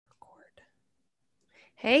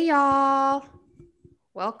Hey y'all.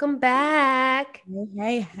 Welcome back.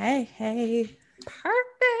 Hey.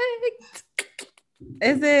 Perfect.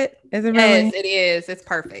 Is it Yes, really? it is. It's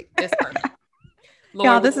perfect. It's perfect. Y'all,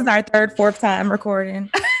 Lord, this is our third, fourth time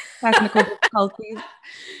recording. Technical difficulties.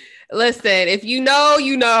 listen, if you know,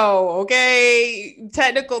 you know, okay?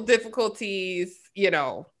 Technical difficulties,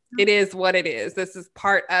 it is what it is. This is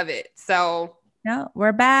part of it. So, Yeah,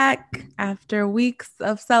 we're back after weeks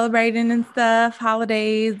of celebrating and stuff,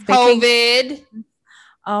 holidays, vacation. COVID.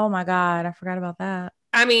 Oh my God, I forgot about that.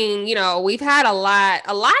 I mean, we've had a lot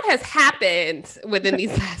has happened within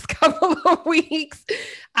these last couple of weeks.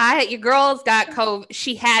 Your girl's got COVID.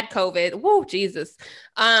 She had COVID. Whoa, Jesus.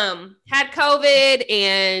 Had COVID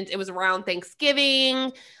and it was around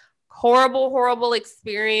Thanksgiving. Horrible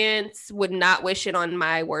experience. Would not wish it on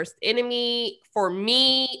my worst enemy. For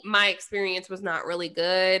me, my experience was not really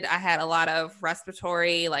good. I had a lot of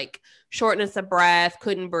respiratory, like shortness of breath,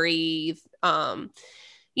 couldn't breathe.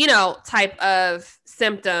 Type of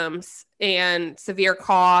symptoms and severe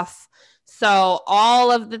cough. So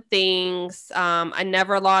all of the things, I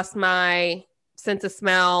never lost my sense of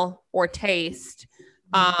smell or taste.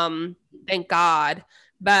 Thank God.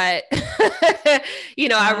 But I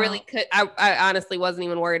really Wow. could. I honestly wasn't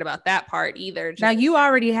even worried about that part either. Now Just you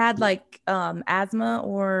already had like asthma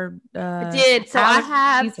or I did. So I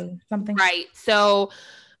have allergies or something. right. So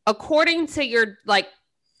according to your like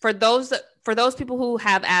for those people who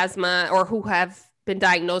have asthma or who have been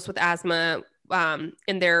diagnosed with asthma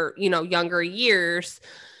in their younger years,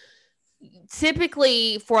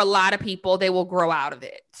 typically for a lot of people they will grow out of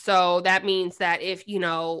it. So that means that if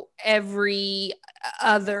every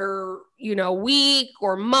other week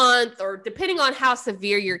or month, or depending on how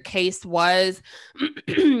severe your case was,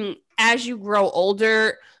 as you grow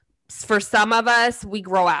older, for some of us we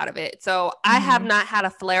grow out of it. So I have Mhm. not had a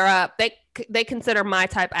flare up. They consider my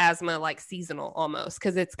type asthma like seasonal almost,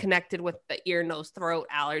 because it's connected with the ear, nose, throat,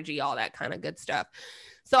 allergy, all that kind of good stuff.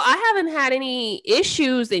 So I haven't had any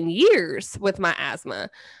issues in years with my asthma.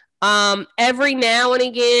 Every now and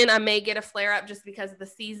again, I may get a flare up just because the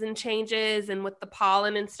season changes and with the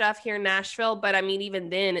pollen and stuff here in Nashville. But I mean, even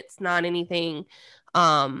then, it's not anything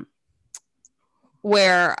um,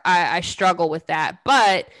 where I struggle with that.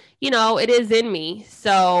 But, it is in me.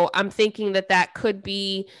 So I'm thinking that that could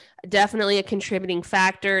be definitely a contributing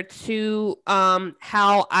factor to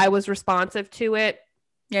how I was responsive to it.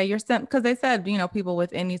 Yeah, you're sent because they said, people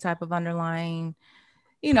with any type of underlying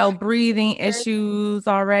breathing issues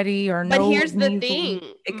already or But nose, here's the nasal,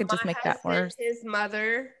 thing. it could My just make that husband, worse. his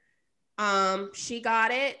mother, she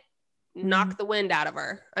got it, Mhm. knocked the wind out of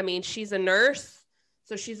her. I mean, she's a nurse,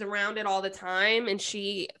 so she's around it all the time, and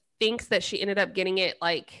she thinks that she ended up getting it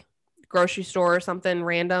like grocery store or something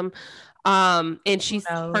random. And Who she's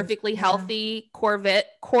knows? perfectly Yeah. healthy,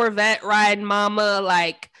 Corvette riding mama,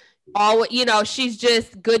 like all, she's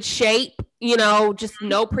just good shape, just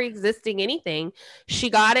no pre-existing anything. She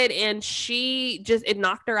got it and it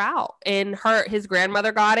knocked her out. And his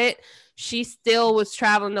grandmother got it. She still was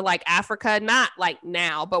traveling to like Africa, not like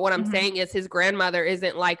now, but what I'm Mhm. saying is his grandmother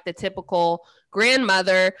isn't like the typical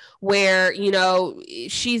grandmother where,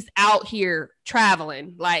 she's out here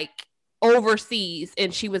traveling like overseas,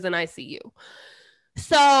 and she was in ICU.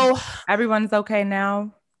 So, Everyone's okay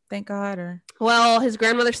now, thank God. Or well, his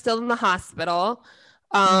grandmother's still in the hospital.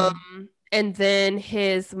 Mhm. And then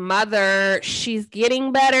his mother, she's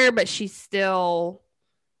getting better, but she's still,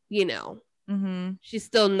 you know, Mhm. she's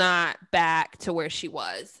still not back to where she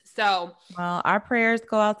was. So, Well, our prayers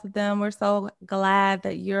go out to them. We're so glad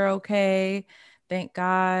that you're okay. Thank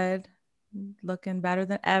God. Looking better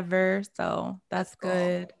than ever. So yes, that's girl.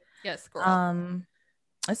 good. Yes, girl. Um,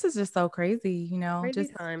 this is just so crazy, Crazy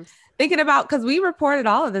just times. thinking about because we reported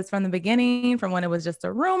all of this from the beginning, from when it was just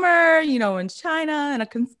a rumor, in China and a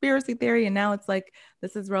conspiracy theory, and now it's like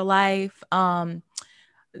this is real life. Talking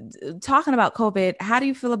about COVID, how do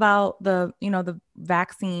you feel about the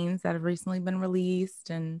vaccines that have recently been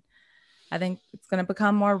released? And I think it's going to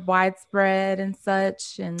become more widespread and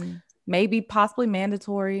such, and maybe possibly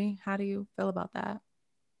mandatory. How do you feel about that?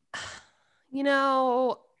 You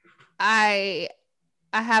know, I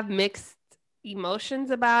I have mixed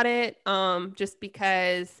emotions about it, just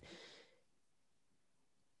because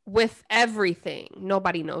with everything,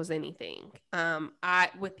 nobody knows anything. I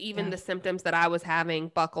with even Yeah. the symptoms that I was having,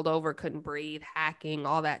 buckled over, couldn't breathe, hacking,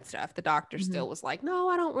 all that stuff. The doctor Mhm. still was like, "No,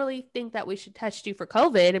 I don't really think that we should test you for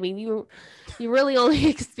COVID. I mean, you're really only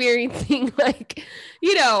experiencing like,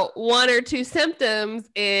 one or two symptoms,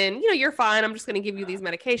 and you're fine. I'm just going to give you these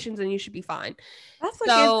medications and you should be fine." That's what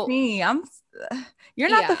gets So, me. You're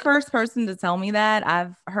not the yeah. first person to tell me that.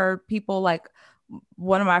 I've heard people like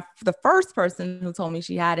the first person who told me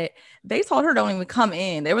she had it, they told her don't even come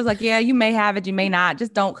in. They was like, yeah, you may have it, you may not,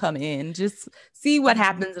 just don't come in, just see what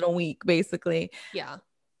happens in a week, basically. Yeah.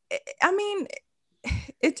 I mean,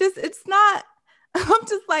 it's not, I'm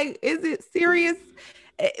just like, is it serious?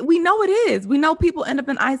 We know it is. We know people end up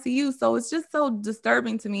in ICU. So it's just so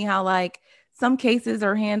disturbing to me how like some cases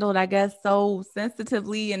are handled, I guess, so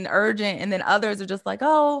sensitively and urgent. And then others are just like,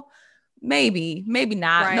 oh, maybe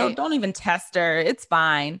not. Right. No, don't even test her. It's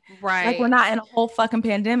fine. Right. Like we're not in a whole fucking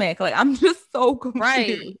pandemic. Like I'm just so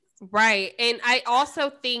confused. Right. And I also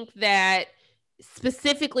think that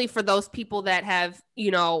specifically for those people that have,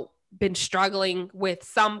 been struggling with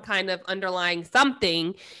some kind of underlying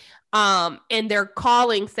something, and they're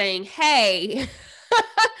calling saying, hey,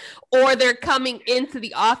 or they're coming into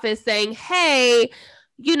the office saying, hey,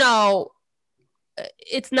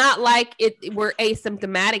 it's not like we're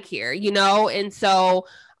asymptomatic here, and so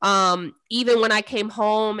even when I came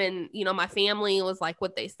home and my family was like,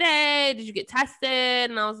 what they said, did you get tested?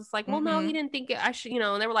 And I was just like, well, no, he didn't think I should,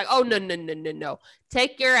 and they were like, oh, no,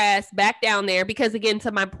 take your ass back down there, because again,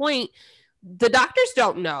 to my point, the doctors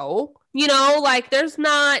don't know, like there's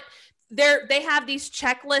not there, they have these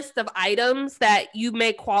checklists of items that you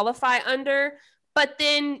may qualify under, but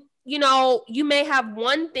then you may have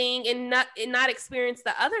one thing and not experience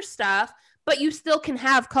the other stuff, but you still can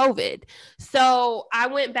have COVID. So I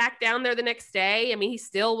went back down there the next day. I mean, he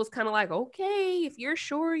still was kind of like, okay, if you're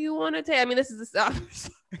sure you want to take, I mean, this is the stuff.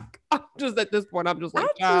 I'm just at this point, I'm just like,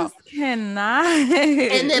 I just cannot.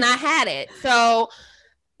 And then I had it. So,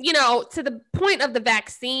 to the point of the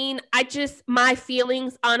vaccine, my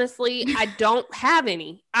feelings, honestly, I don't have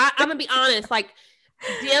any. I'm going to be honest, like,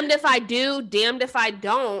 damned if I do, damned if I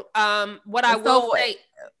don't. What I will say,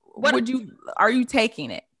 are you taking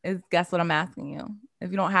it? Guess what I'm asking you. If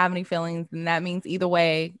you don't have any feelings, then that means either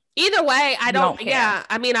way, I don't care. Yeah.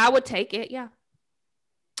 I mean, I would take it. Yeah.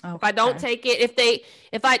 Okay. If I don't take it,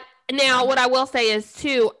 now what I will say is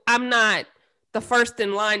too, I'm not the first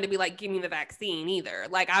in line to be like, give me the vaccine either.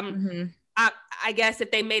 Like I guess if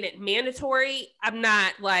they made it mandatory, I'm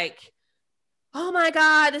not like, oh my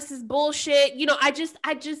God, this is bullshit. I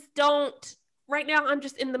just don't. Right now, I'm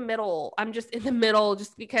just in the middle. Just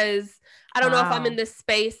because I don't know if I'm in this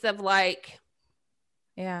space of like,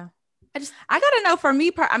 yeah. I gotta know for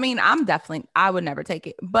me. I mean, I would never take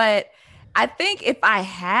it, but I think if I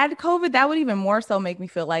had COVID, that would even more so make me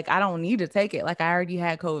feel like I don't need to take it. Like I already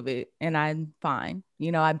had COVID and I'm fine.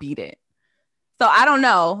 I beat it. So I don't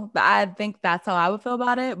know. I think that's how I would feel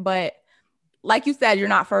about it. But like you said, you're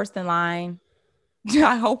not first in line.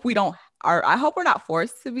 I hope we're not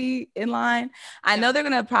forced to be in line. I know they're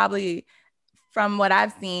going to probably, from what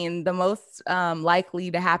I've seen, the most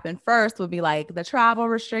likely to happen first would be like the travel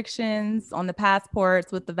restrictions on the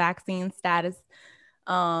passports with the vaccine status.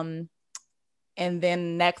 And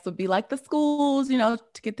then next would be like the schools, to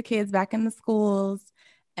get the kids back in the schools,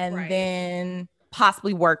 and then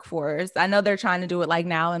possibly workforce. I know they're trying to do it like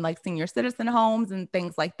now in like senior citizen homes and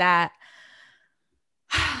things like that.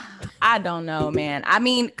 I don't know, man. I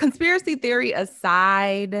mean, conspiracy theory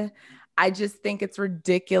aside, I just think it's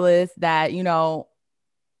ridiculous that,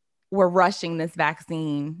 we're rushing this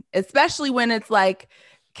vaccine, especially when it's like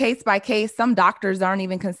case by case. Some doctors aren't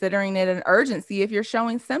even considering it an urgency if you're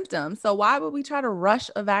showing symptoms. So why would we try to rush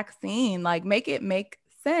a vaccine? Like make it make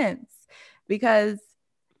sense, because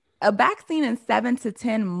a vaccine in 7 to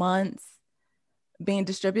 10 months being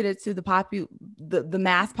distributed to the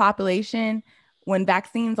mass population, when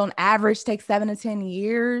vaccines on average take 7 to 10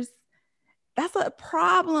 years, that's a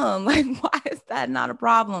problem. Like, why is that not a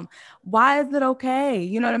problem? Why is it okay?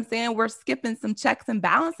 You know what I'm saying? We're skipping some checks and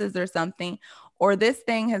balances or something, or this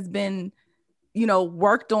thing has been,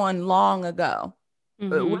 worked on long ago.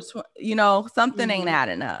 Which, something ain't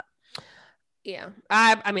adding up. Yeah.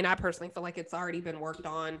 I mean, I personally feel like it's already been worked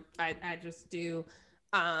on. I just do.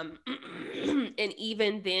 And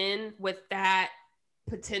even then with that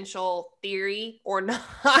potential theory or not,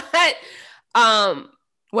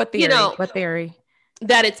 what theory?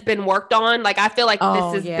 That it's been worked on. Like, I feel like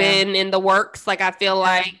this has been in the works. Like, I feel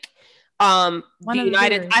like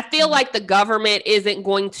I feel like the government isn't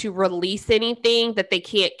going to release anything that they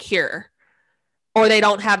can't cure, or they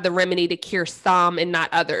don't have the remedy to cure some and not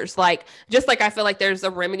others. Like, just like I feel like there's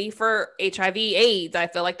a remedy for HIV AIDS. I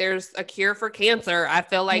feel like there's a cure for cancer. I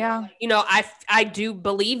feel like, I do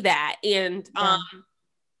believe that. And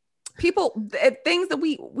people, things that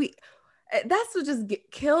we that's what just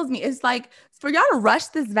kills me. It's like, for y'all to rush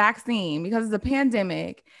this vaccine because of the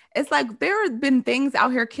pandemic, it's like there have been things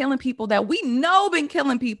out here killing people that we know been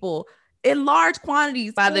killing people in large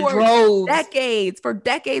quantities by the droves for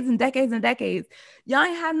decades and decades and decades. Y'all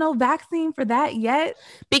ain't had no vaccine for that yet.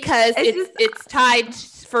 Because it's tied,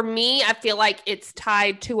 for me, I feel like it's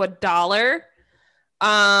tied to $1.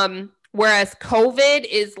 Whereas COVID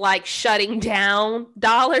is like shutting down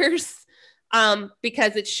dollars,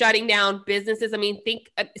 because it's shutting down businesses. I mean,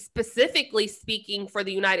 think specifically speaking for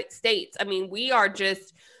the United States. I mean,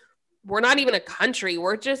 we're not even a country.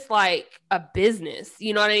 We're just like a business,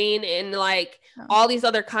 you know what I mean? And like all these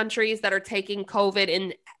other countries that are taking COVID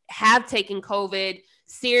and have taken COVID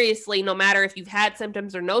seriously, no matter if you've had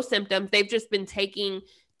symptoms or no symptoms, they've just been taking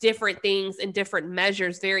different things and different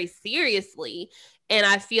measures very seriously. And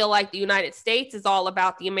I feel like the United States is all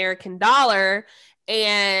about the American dollar,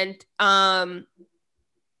 and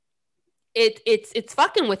it's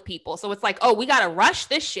fucking with people. So it's like, oh, we gotta rush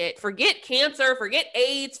this shit. Forget cancer, forget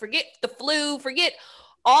AIDS, forget the flu, forget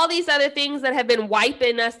all these other things that have been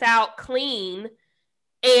wiping us out clean.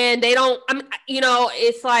 And they don't,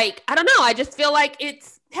 it's like, I don't know. I just feel like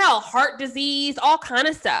it's heart disease, all kind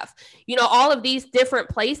of stuff. All of these different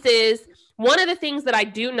places. One of the things that I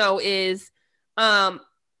do know is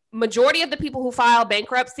majority of the people who file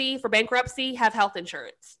for bankruptcy have health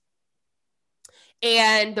insurance.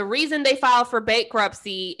 And the reason they file for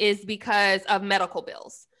bankruptcy is because of medical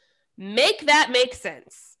bills. Make that make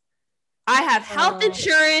sense. I have health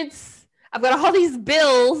insurance. I've got all these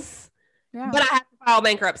bills, but I have to file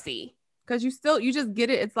bankruptcy. Because you just get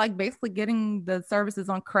it. It's like basically getting the services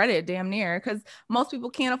on credit, damn near. Because most people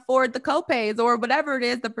can't afford the copays or whatever it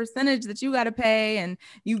is, the percentage that you got to pay, and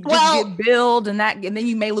you just get billed, and then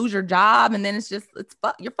you may lose your job, and then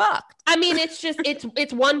you're fucked. I mean,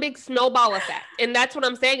 it's one big snowball effect, and that's what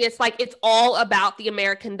I'm saying. It's like it's all about the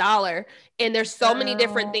American dollar, and there's so many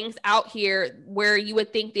different things out here where you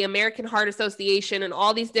would think the American Heart Association and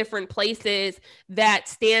all these different places that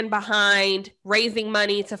stand behind raising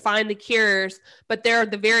money to find the cures, but they're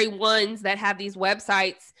the very ones that have these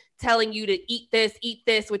websites telling you to eat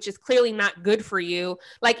this, which is clearly not good for you.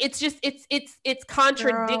 Like it's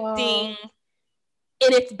contradicting.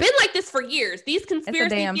 And it's been like this for years. These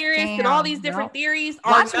conspiracy theorists and all these different theories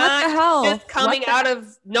are not just coming out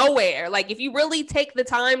of nowhere. Like if you really take the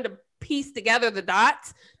time to piece together the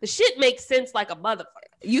dots, the shit makes sense like a motherfucker.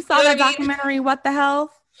 You saw that documentary, What the Health?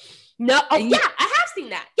 No. Oh, yeah, I have seen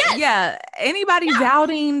that. Yes. Yeah. Anybody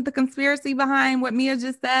doubting the conspiracy behind what Mia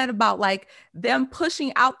just said about like them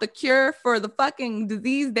pushing out the cure for the fucking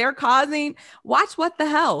disease they're causing, watch What the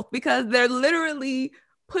Health, because they're literally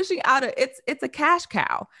pushing out it's a cash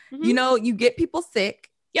cow. Mm-hmm. You get people sick.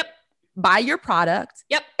 Yep. Buy your product.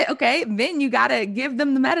 Yep. Okay. Then you got to give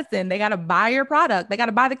them the medicine. They got to buy your product. They got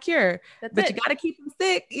to buy the cure. But you got to keep them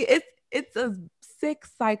sick. It's a sick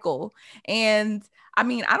cycle. And I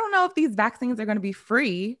mean, I don't know if these vaccines are going to be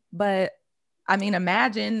free, but I mean,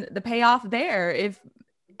 imagine the payoff there if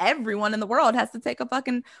everyone in the world has to take a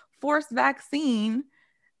fucking forced vaccine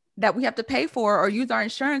that we have to pay for or use our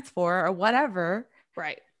insurance for or whatever.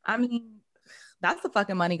 Right. I mean, that's a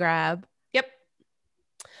fucking money grab. Yep.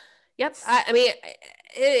 I mean,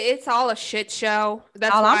 it's all a shit show.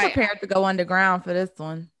 That's why I'm prepared to go underground for this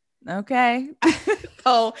one. Okay.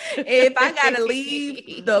 So if I got to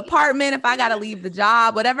leave the apartment, if I got to leave the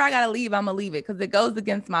job, whatever I got to leave, I'm going to leave it because it goes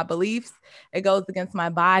against my beliefs. It goes against my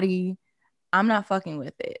body. I'm not fucking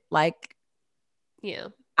with it. Like, yeah.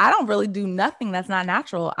 I don't really do nothing that's not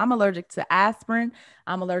natural. I'm allergic to aspirin.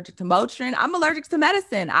 I'm allergic to Motrin. I'm allergic to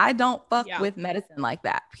medicine. I don't fuck with medicine like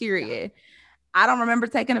that, period. Yeah. I don't remember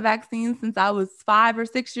taking a vaccine since I was 5 or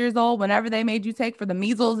 6 years old, whenever they made you take for the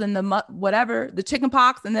measles and the chicken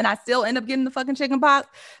pox. And then I still end up getting the fucking chicken pox.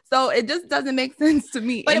 So it just doesn't make sense to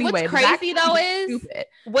me. But anyway, what's crazy though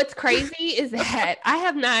what's crazy is that I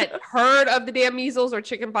have not heard of the damn measles or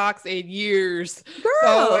chicken pox in years. Girl.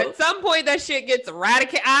 So at some point that shit gets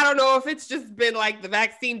eradicated. I don't know if it's just been like the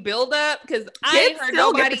vaccine buildup because I ain't heard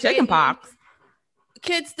nobody get the chicken pox.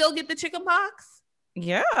 Kids still get the chicken pox?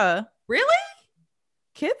 Yeah. Really?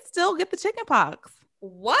 Kids still get the chicken pox.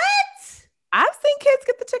 What? I've seen kids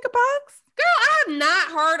get the chicken pox. Girl, I have not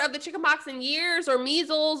heard of the chicken pox in years or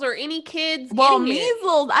measles or any kids. Well,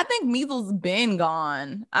 measles, I think measles been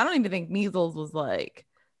gone. I don't even think measles was like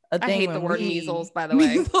a thing. I hate the word measles, by the way.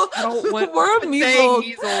 I don't want the word measles.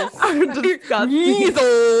 Are disgusting.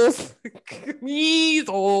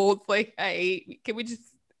 Measles. Like, can we just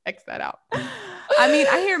X that out? I mean,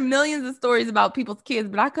 I hear millions of stories about people's kids,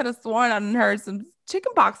 but I could have sworn I heard some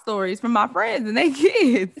chickenpox stories from my friends and they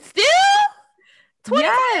kids. Still?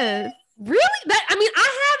 Yes. Really? I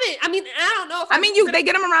haven't. I mean, I don't know. They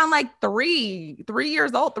get them around like 3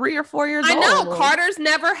 years old, 3 or 4 years old. I know. Carter's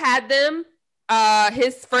never had them.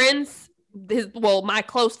 His friends my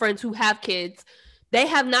close friends who have kids, they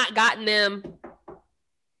have not gotten them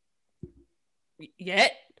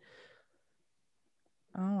yet.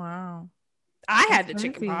 Oh, wow. I had the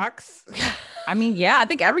chicken pox. I mean, yeah, I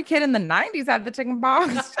think every kid in the 90s had the chicken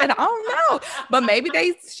pox. I don't know. But maybe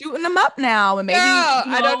they shooting them up now. And maybe,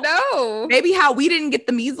 I don't know. Maybe how we didn't get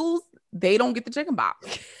the measles, they don't get the chicken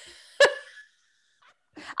pox.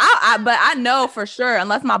 But I know for sure,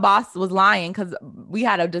 unless my boss was lying, because we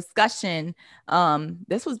had a discussion.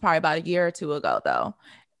 This was probably about a year or two ago, though,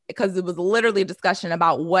 because it was literally a discussion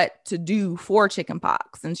about what to do for chicken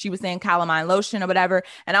pox. And she was saying calamine lotion or whatever.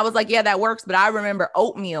 And I was like, yeah, that works. But I remember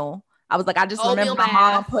oatmeal. I was like, I just remember my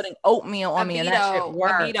mom putting oatmeal on me, and that shit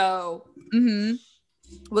worked. Mm-hmm.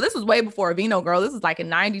 Well, this was way before Aveeno, girl. This was like in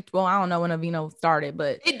 90. Well, I don't know when Aveeno started,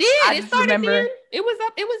 but it did. It started then. It was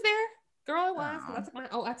up. It was there. Girl, it was.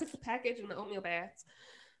 I took the package and the oatmeal baths.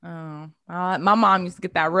 Oh, my mom used to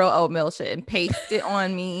get that real oatmeal shit and paste it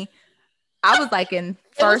on me. I was like in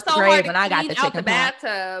first grade when I got the chicken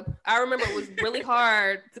bathtub. I remember it was really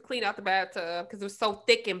hard to clean out the bathtub because it was so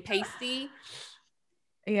thick and pasty.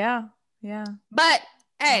 Yeah. But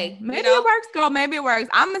hey, maybe it works, girl. Maybe it works.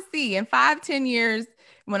 I'm gonna see in 5-10 years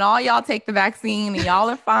when all y'all take the vaccine and y'all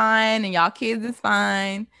are fine and y'all kids is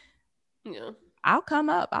fine. Yeah. I'll come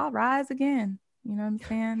up. I'll rise again. You know what I'm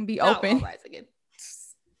saying? Be open. I'll rise again.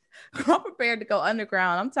 I'm prepared to go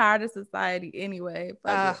underground. I'm tired of society anyway.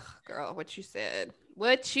 Girl, what you said.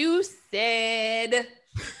 I'm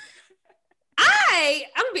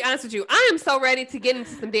gonna be honest with you. I am so ready to get into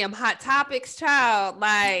some damn hot topics, child.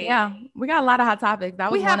 Like, yeah, we got a lot of hot topics.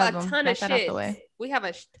 We have a ton of shit.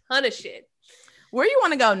 Where you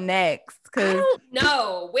want to go next? I don't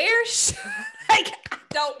know. Where I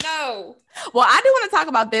don't know. Well, I do want to talk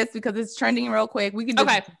about this because it's trending real quick. We can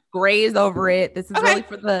just graze over it. This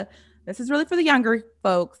is really for the younger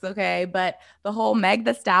folks, okay? But the whole Meg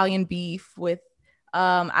Thee Stallion beef with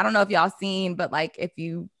I don't know if y'all seen, but like if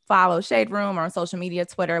you follow Shade Room or on social media,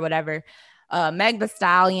 Twitter, whatever, Meg Thee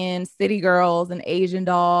Stallion, City Girls, and Asian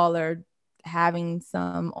Doll are having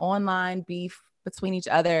some online beef between each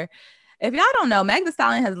other. If y'all don't know, Meg Thee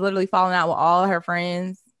Stallion has literally fallen out with all of her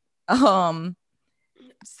friends. One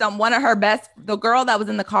of her best, the girl that was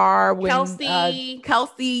in the car when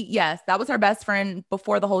Kelsey, yes, that was her best friend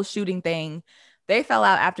before the whole shooting thing. They fell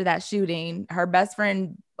out after that shooting. Her best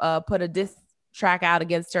friend put a diss track out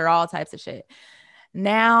against her, all types of shit.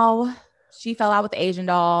 Now she fell out with Asian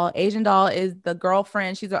Doll. Asian Doll is the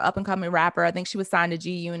girlfriend. She's an up and coming rapper. I think she was signed to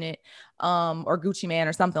G Unit or Gucci Mane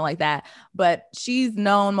or something like that. But she's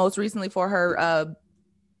known most recently for her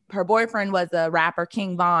boyfriend was a rapper,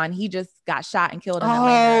 King Von. He just got shot and killed in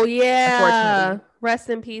Atlanta. Oh, yeah. Rest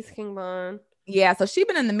in peace, King Von. Yeah, so she's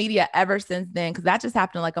been in the media ever since then because that just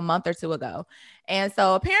happened like a month or two ago. And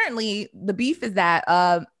so apparently the beef is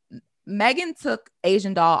that Megan took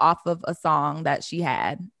Asian Doll off of a song that she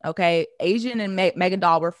had. Okay. Asian and Megan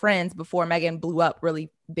Doll were friends before Megan blew up really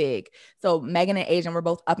big. So Megan and Asian were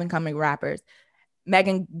both up and coming rappers.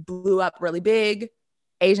 Megan blew up really big.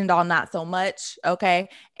 Asian Doll, not so much. Okay.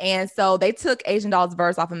 And so they took Asian Doll's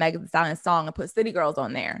verse off of Megan Thee Stallion's song and put City Girls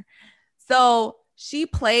on there. So she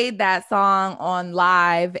played that song on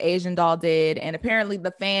live, Asian Doll did. And apparently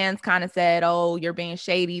the fans kind of said, oh, you're being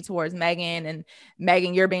shady towards Megan, and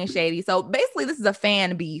Megan, you're being shady. So basically this is a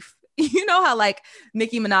fan beef. You know how like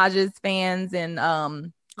Nicki Minaj's fans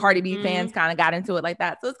and Cardi B fans kind of got into it like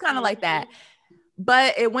that. So it's kind of like that.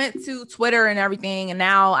 But it went to Twitter and everything. And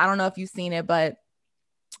now I don't know if you've seen it, but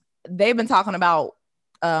they've been talking about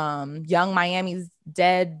Young Miami's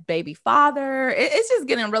dead baby father. It's just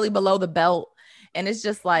getting really below the belt. And it's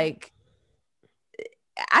just like,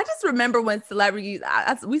 I just remember when celebrities,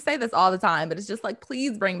 we say this all the time, but it's just like,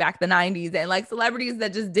 please bring back the 90s and like celebrities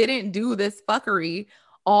that just didn't do this fuckery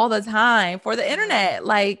all the time for the internet.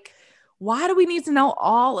 Like, why do we need to know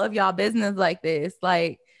all of y'all business like this?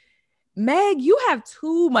 Like, Meg, you have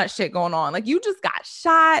too much shit going on. Like, you just got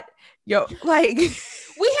shot. Yo, like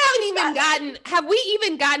have we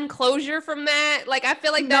even gotten closure from that? Like, I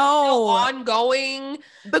feel like that's still ongoing.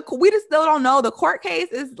 We just still don't know. The court case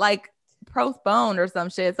is like postponed or some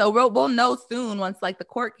shit. So we'll know soon once like the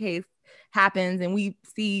court case happens and we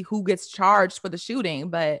see who gets charged for the shooting.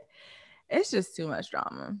 But it's just too much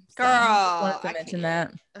drama. Girl, I wanted to mention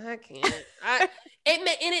that. I can't.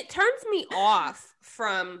 It turns me off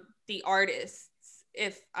from the artists.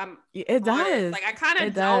 If I'm it does honest. Like I kind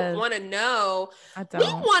of don't want to know. I don't. We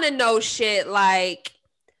want to know shit like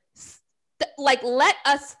let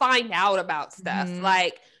us find out about stuff.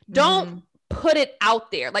 Like don't put it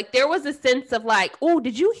out there. Like there was a sense of like, oh,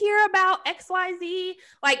 did you hear about XYZ?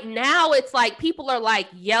 Like now it's like people are like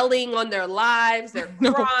yelling on their lives, they're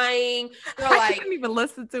crying. They're I couldn't even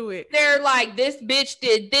listen to it. They're like, this bitch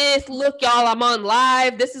did this. Look, y'all, I'm on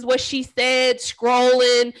live. This is what she said,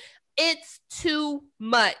 scrolling. It's too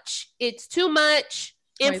much. It's too much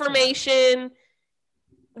information.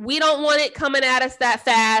 We don't want it coming at us that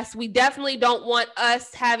fast. We definitely don't want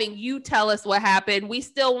us having you tell us what happened. We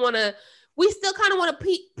still kind of want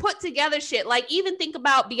to put together shit. Like even think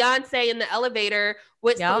about Beyonce in the elevator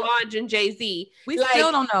with Solange and Jay-Z. We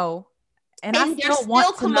still don't know. And I still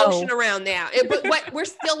want to commotion know. around now. But we're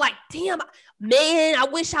still like, damn, man, I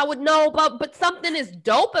wish I would know. But something is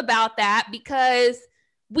dope about that because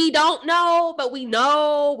we don't know, but we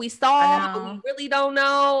know. We saw, but we really don't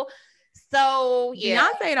know. So yeah,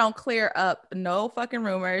 Beyonce don't clear up no fucking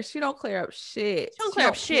rumors. She don't clear up shit. She don't clear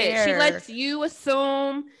up shit. She lets you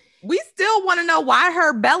assume. We still want to know why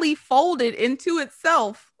her belly folded into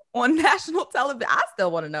itself on national television. I still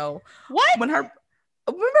want to know what remember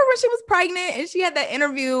when she was pregnant and she had that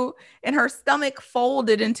interview and her stomach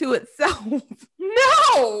folded into itself.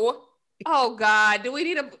 No. Oh God,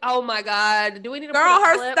 oh my God, do we need a girl,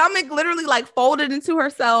 her stomach literally like folded into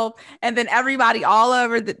herself. And then everybody all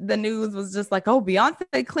over the news was just like, oh, Beyonce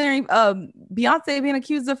being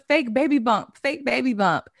accused of fake baby bump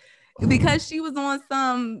because she was on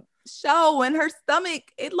some show and her stomach,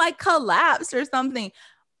 it like collapsed or something.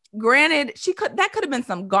 Granted, that could have been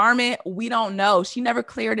some garment. We don't know. She never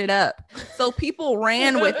cleared it up. So people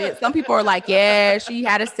ran with it. Some people are like, yeah, she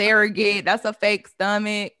had a surrogate. That's a fake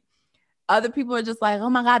stomach. Other people are just like, oh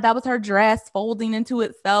my God, that was her dress folding into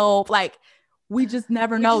itself. Like, we just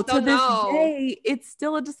never know. To this day, it's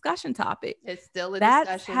still a discussion topic. It's still a discussion topic.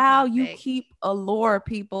 That's how you keep allure,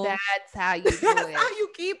 people. That's how you do it. That's how you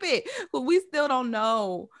keep it. But we still don't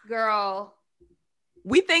know. Girl.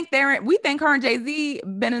 We think her and Jay-Z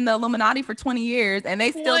been in the Illuminati for 20 years, and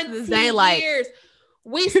they still to this day like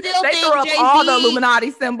we still they think throw up Jay-Z, all the Illuminati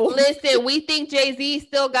symbols. Listen, we think Jay-Z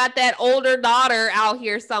still got that older daughter out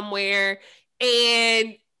here somewhere,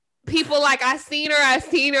 and people like, I seen her,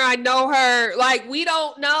 I know her. Like, we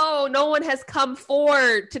don't know. No one has come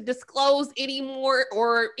forward to disclose any more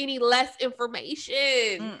or any less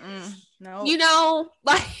information. No, you know,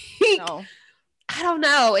 like no. I don't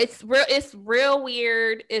know. It's real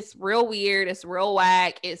weird. It's real weird. It's real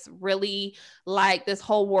whack. It's really like this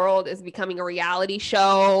whole world is becoming a reality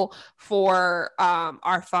show for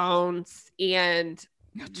our phones and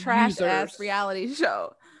trash ass reality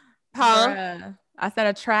show. Huh? Bruh. I said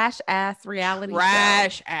a trash ass reality show.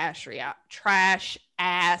 Trash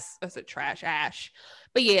ass. That's a trash ash.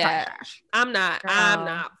 But yeah, trash. I'm not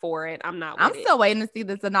for it. I'm still waiting to see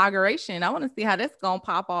this inauguration. I want to see how this gonna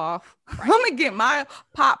pop off. Right. I'm gonna get my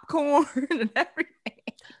popcorn and everything.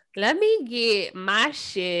 Let me get my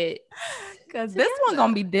shit. Cause this one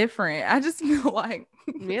gonna be different. I just feel like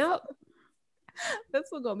yep. This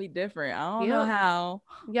one gonna be different. I don't know how.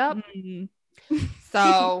 Yep.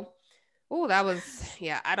 So that was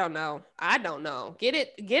I don't know. Get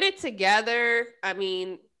it together. I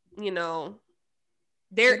mean, you know,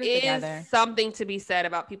 there is something to be said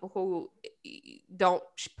about people who don't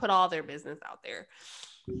put all their business out there.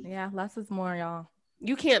 Yeah, less is more, y'all.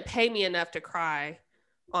 You can't pay me enough to cry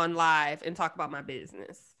on live and talk about my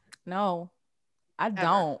business. No, I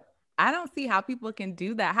don't. I don't see how people can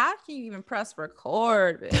do that. How can you even press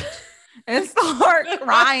record, bitch, and start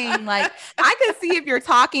crying? Like, I can see if you're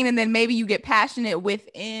talking and then maybe you get passionate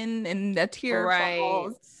within and a tear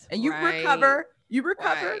falls and you recover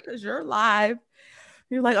because you're live.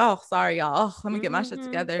 You're like, oh, sorry, y'all. Oh, let me get my shit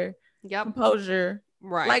together. Yep. Composure.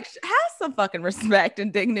 Right. Like, have some fucking respect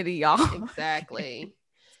and dignity, y'all. Exactly.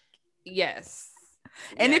 Yes.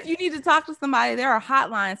 And if you need to talk to somebody, there are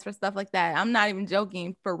hotlines for stuff like that. I'm not even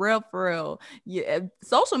joking. For real. Yeah,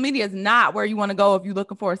 social media is not where you want to go if you're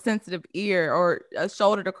looking for a sensitive ear or a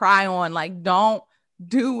shoulder to cry on. Like, don't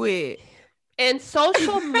do it. And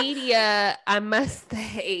social media, I must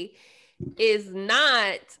say, is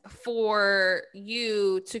not for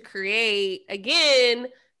you to create, again,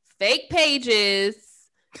 fake pages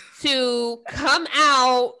to come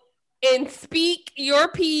out and speak your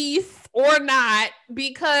piece or not,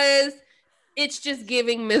 because it's just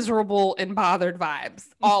giving miserable and bothered vibes.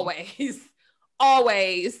 Always.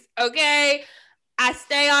 Okay. I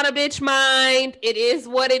stay on a bitch mind. It is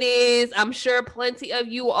what it is. I'm sure plenty of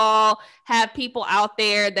you all have people out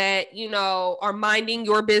there that, you know, are minding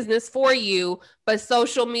your business for you, but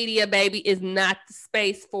social media, baby, is not the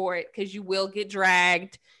space for it, because you will get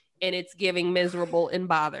dragged and it's giving miserable and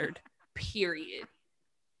bothered, period.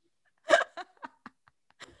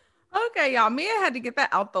 Okay, y'all. Mia had to get that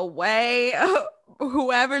out the way.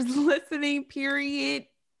 Whoever's listening, period.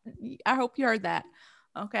 I hope you heard that.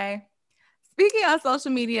 Okay. Speaking of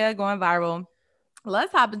social media going viral,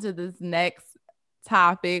 let's hop into this next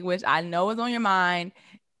topic, which I know is on your mind.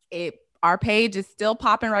 Our page is still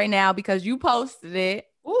popping right now because you posted it.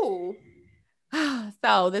 Ooh.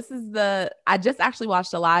 So this is I just actually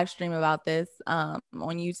watched a live stream about this on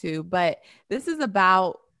YouTube, but this is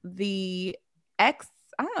about the I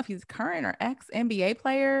don't know if he's current or ex NBA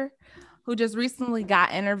player who just recently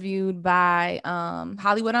got interviewed by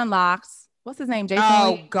Hollywood Unlocked. What's his name?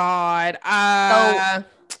 Jason Lee? God. So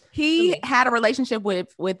he had a relationship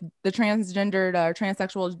with the transgendered or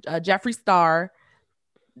transsexual Jeffree Star,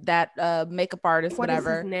 that makeup artist, whatever.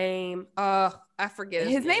 What is his name? I forget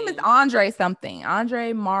his name is Andre something.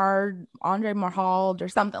 Andre Marhold or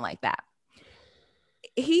something like that.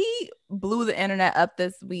 He blew the internet up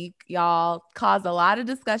this week, y'all. Caused a lot of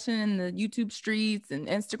discussion in the YouTube streets and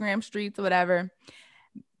Instagram streets or whatever.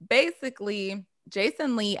 Basically,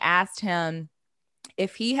 Jason Lee asked him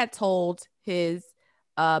if he had told his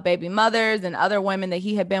baby mothers and other women that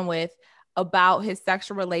he had been with about his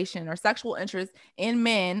sexual relation or sexual interest in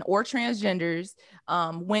men or transgenders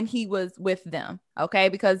when he was with them. Okay.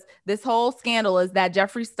 Because this whole scandal is that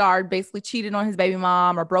Jeffree Star basically cheated on his baby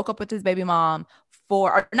mom or broke up with his baby mom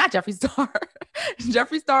or not Jeffree Star.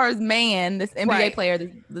 Jeffree Star's man, this NBA player,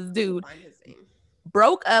 this dude,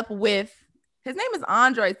 broke up with, his name is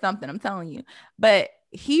Andre something, I'm telling you. But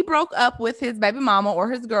he broke up with his baby mama or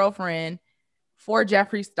his girlfriend for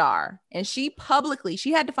Jeffree Star. And she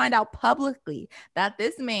had to find out publicly that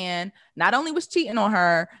this man not only was cheating on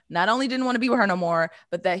her, not only didn't want to be with her no more,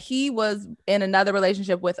 but that he was in another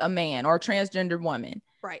relationship with a man or a transgendered woman.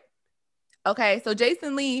 Right. Okay. So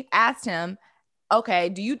Jason Lee asked him, okay,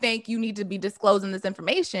 do you think you need to be disclosing this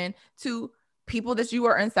information to people that you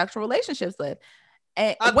are in sexual relationships with?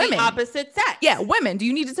 And of women, the opposite sex. Yeah, women. Do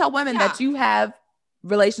you need to tell women that you have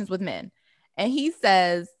relations with men? And he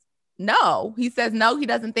says no. He says no, he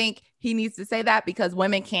doesn't think he needs to say that because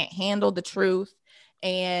women can't handle the truth.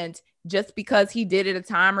 And just because he did it a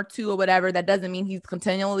time or two or whatever, that doesn't mean he's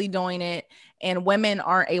continually doing it. And women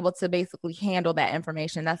aren't able to basically handle that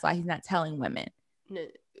information. That's why he's not telling women. No.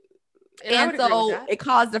 And so it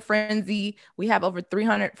caused a frenzy. We have over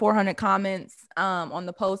 400 comments on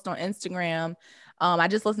the post on Instagram. I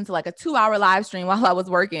just listened to like a 2-hour live stream while I was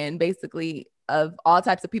working, basically, of all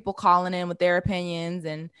types of people calling in with their opinions.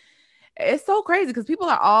 And it's so crazy because people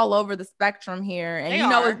are all over the spectrum here. And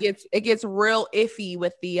it gets real iffy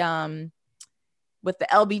with the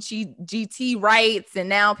LGBT rights. And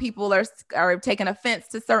now people are taking offense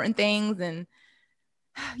to certain things. And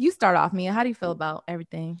you start off, Mia. How do you feel about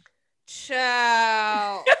everything?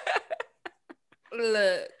 Child.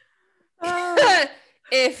 Look.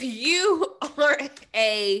 If you are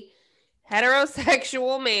a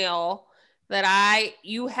heterosexual male that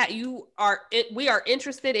we are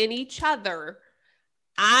interested in each other,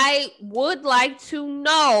 I would like to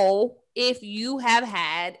know if you have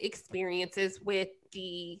had experiences with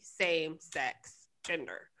the same sex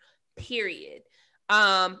gender, period.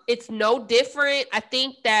 It's no different. I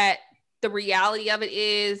think that the reality of it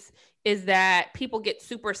is that people get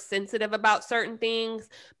super sensitive about certain things.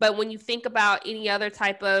 But when you think about any other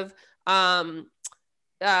type of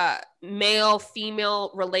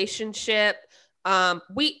male-female relationship,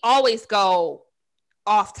 we always go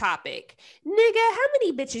off topic. Nigga, how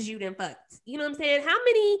many bitches you done fucked? You know what I'm saying?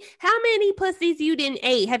 How many pussies you didn't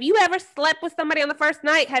ate? Have you ever slept with somebody on the first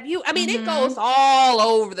night? It goes all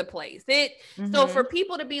over the place. So for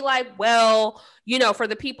people to be like, well, for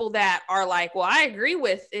the people that are like, well, I agree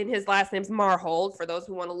with, and his last name's Marhold, for those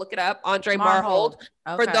who want to look it up, Andre Marhold.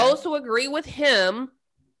 Okay. For those who agree with him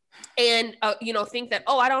and, think that,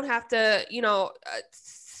 I don't have to,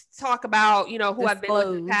 talk about, who I've been with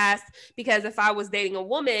in the past, because if I was dating a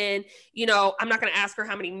woman, I'm not going to ask her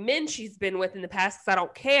how many men she's been with in the past because I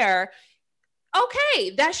don't care.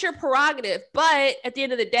 Okay, that's your prerogative. But at the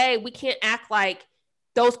end of the day, we can't act like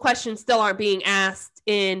those questions still aren't being asked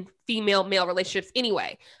in female-male relationships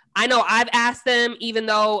anyway. I know I've asked them, even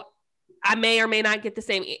though I may or may not get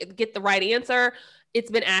the right answer.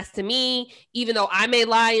 It's been asked to me, even though I may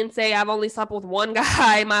lie and say I've only slept with one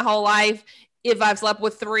guy my whole life. If I've slept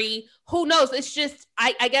with 3, who knows? It's just,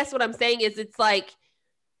 I guess what I'm saying is, it's like,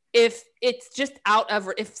 if it's just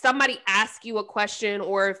if somebody asks you a question,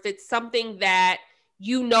 or if it's something that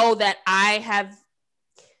that I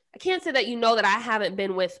can't say that that I haven't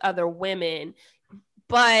been with other women,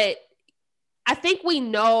 but I think we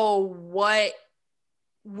know what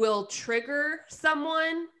will trigger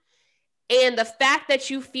someone. And the fact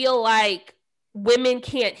that you feel like women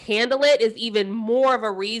can't handle it is even more of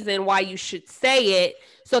a reason why you should say it.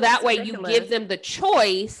 So that way you give them the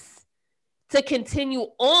choice to continue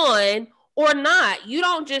on or not. You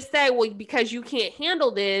don't just say, well, because you can't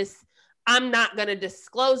handle this, I'm not going to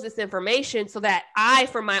disclose this information so that I,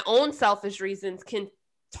 for my own selfish reasons, can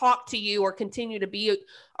talk to you or continue to be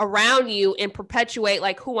around you and perpetuate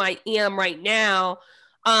like who I am right now.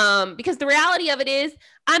 Because the reality of it is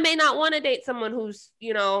I may not want to date someone who's,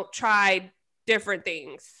 tried different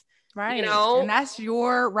things. Right. And that's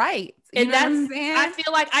your right. And I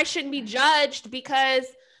feel like I shouldn't be judged because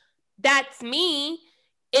that's me.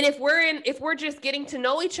 And if we're just getting to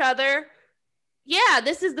know each other, yeah,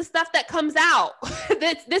 this is the stuff that comes out.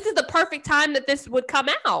 This is the perfect time that this would come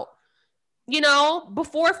out.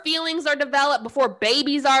 Before feelings are developed, before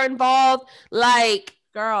babies are involved, like,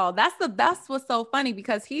 girl, that's what's so funny,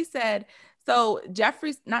 because he said, so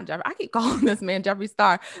I keep calling this man Jeffree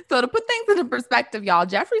Star. So to put things into perspective, y'all,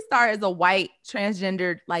 Jeffree Star is a white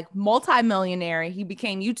transgendered, like, multimillionaire. He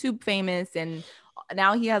became YouTube famous and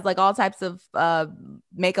now he has like all types of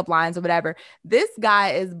makeup lines or whatever. This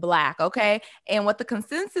guy is Black, okay? And what the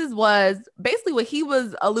consensus was, basically what he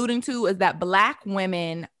was alluding to is that Black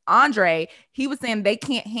women, Andre, he was saying they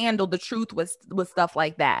can't handle the truth with stuff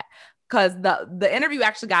like that. Because the interview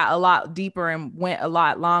actually got a lot deeper and went a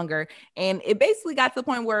lot longer. And it basically got to the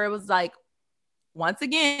point where it was like, once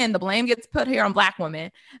again, the blame gets put here on Black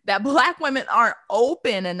women, that Black women aren't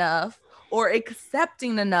open enough or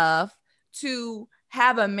accepting enough to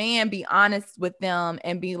have a man be honest with them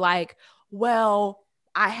and be like, well,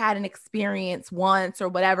 I had an experience once or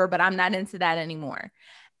whatever, but I'm not into that anymore.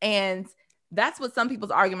 And that's what some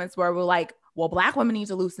people's arguments were like, well, Black women need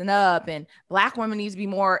to loosen up and Black women need to be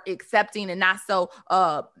more accepting and not so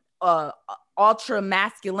ultra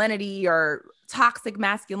masculinity or toxic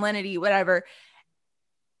masculinity, whatever.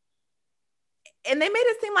 And they made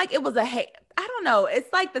it seem like it was I don't know.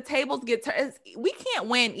 It's like the tables get turned. We can't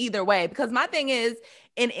win either way, because my thing is,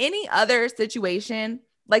 in any other situation,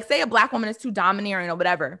 like say a Black woman is too domineering or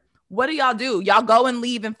whatever, what do? Y'all go and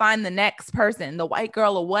leave and find the next person, the white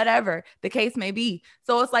girl or whatever the case may be.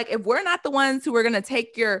 So it's like, if we're not the ones who are going to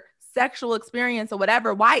take your sexual experience or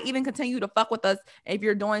whatever, why even continue to fuck with us if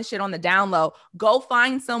you're doing shit on the down low? Go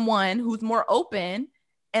find someone who's more open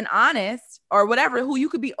and honest or whatever, who you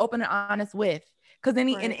could be open and honest with. Because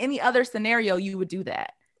in any other scenario, you would do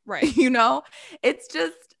that. Right. It's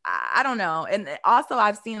just, I don't know. And also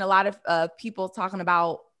I've seen a lot of people talking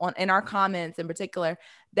about in our comments in particular,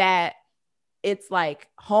 that it's like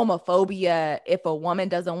homophobia if a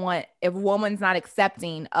woman's not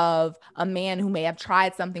accepting of a man who may have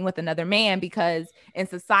tried something with another man, because in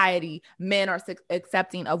society, men are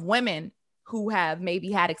accepting of women who have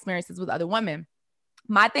maybe had experiences with other women.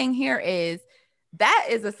 My thing here is that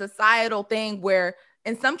is a societal thing where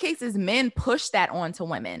in some cases men push that onto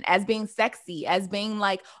women as being sexy, as being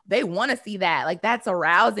like, they want to see that. Like, that's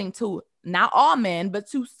arousing to not all men, but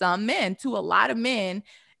to some men, to a lot of men.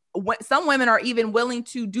 Some women are even willing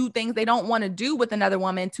to do things they don't want to do with another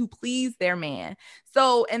woman to please their man.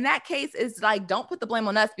 So in that case, it's like, don't put the blame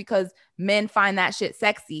on us because men find that shit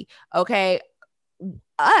sexy. Okay.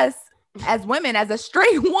 Us as women, as a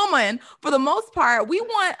straight woman, for the most part, we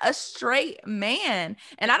want a straight man.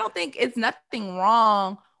 And I don't think it's nothing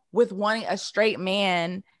wrong with wanting a straight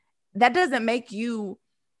man. That doesn't make you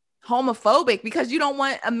homophobic because you don't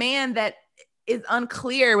want a man that is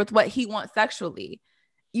unclear with what he wants sexually.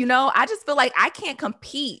 I just feel like I can't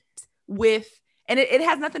compete with, and it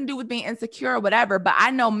has nothing to do with being insecure or whatever, but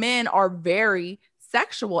I know men are very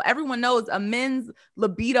sexual. Everyone knows a men's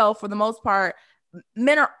libido, for the most part,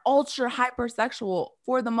 men are ultra hypersexual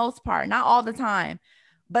for the most part, not all the time.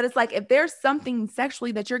 But it's like, if there's something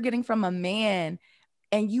sexually that you're getting from a man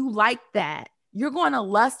and you like that, you're going to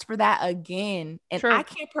lust for that again. And True. I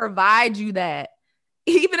can't provide you that.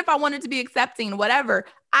 Even if I wanted to be accepting, whatever,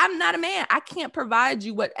 I'm not a man. I can't provide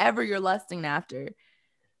you whatever you're lusting after.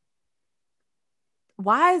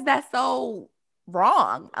 Why is that so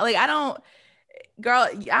wrong? Like, girl,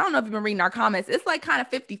 I don't know if you've been reading our comments. It's like kind of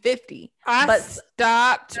 50-50. I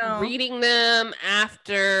stopped reading them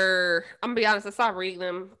after, I'm gonna be honest, I stopped reading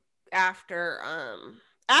them after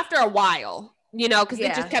a while. Because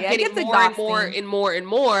it just kept getting more and more and more and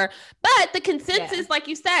more. But the consensus, like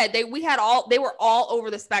you said, they were all over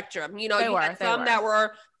the spectrum. You had some that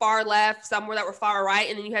were far left, some that were far right,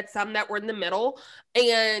 and then you had some that were in the middle.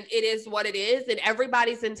 And it is what it is. And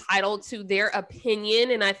everybody's entitled to their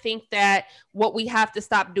opinion. And I think that what we have to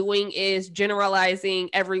stop doing is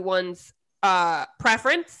generalizing everyone's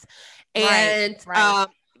preference. And right.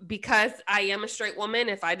 Because I am a straight woman,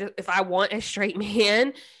 if I want a straight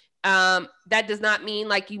man, That does not mean,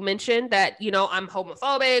 like you mentioned, that, I'm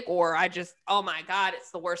homophobic or I just, oh my God,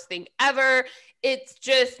 it's the worst thing ever. It's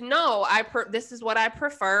just, no, this is what I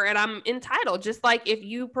prefer and I'm entitled. Just like if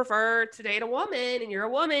you prefer to date a woman and you're a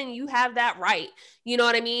woman, you have that right. You know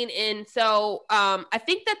what I mean? And so I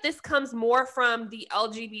think that this comes more from the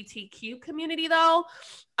LGBTQ community though,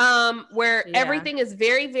 where everything is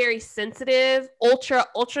very, very sensitive, ultra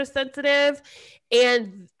sensitive.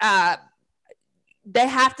 And they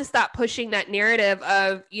have to stop pushing that narrative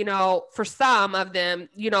of, for some of them,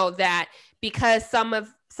 that because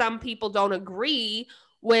some people don't agree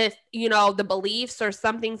with, the beliefs or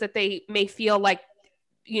some things that they may feel like,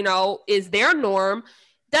 is their norm,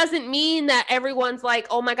 doesn't mean that everyone's like,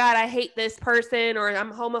 oh my God, I hate this person, or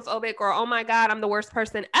I'm homophobic, or oh my God, I'm the worst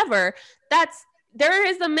person ever. There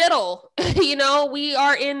is a middle. We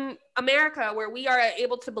are in America where we are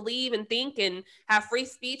able to believe and think and have free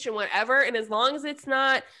speech and whatever. And as long as it's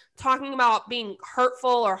not talking about being hurtful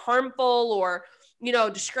or harmful or,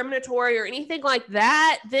 discriminatory or anything like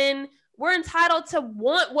that, then we're entitled to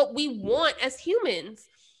want what we want as humans.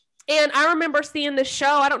 And I remember seeing this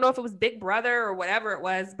show. I don't know if it was Big Brother or whatever it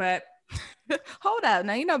was, but hold up.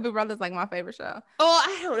 Now, Big Brother's like my favorite show. Oh,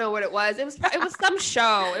 I don't know what it was. It was some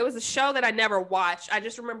show. It was a show that I never watched. I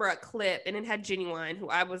just remember a clip, and it had Genuine, who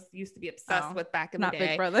I used to be obsessed with back in the day. Not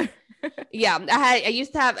Big Brother. Yeah, I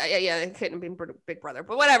used to have. Yeah, it couldn't have been Big Brother,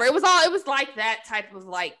 but whatever. It was like that type of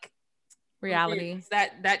like reality.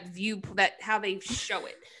 That view, that how they show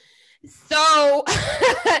it. So,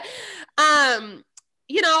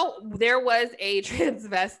 there was a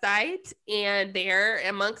transvestite, and there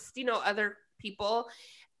amongst other people,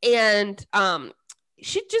 and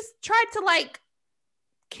she just tried to like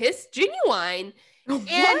kiss Genuine, and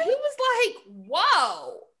he was like,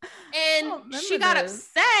 whoa. And she got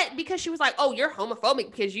upset because she was like, oh, you're homophobic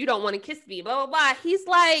because you don't want to kiss me, blah blah blah. He's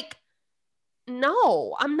like,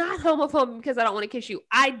 no, I'm not homophobic because I don't want to kiss you.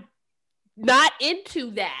 I'm not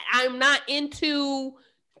into that. I'm not into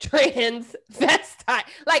transvestite.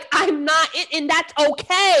 Like, I'm not and that's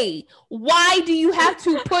okay. Why do you have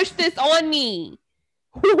to push this on me?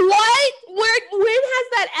 What? When has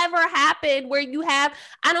that ever happened where you have,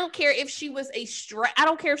 I don't care if she was I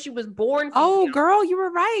don't care if she was born. Oh, girl, you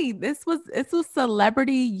were right. This was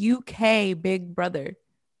Celebrity UK Big Brother.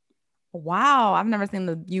 Wow. I've never seen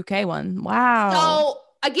the UK one. Wow. So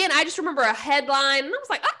again, I just remember a headline and I was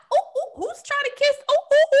like, who's trying to kiss?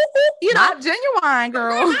 Not Genuine,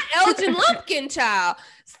 girl. Not Elgin Lumpkin, child.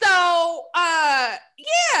 So,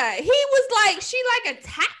 yeah, he was like, she like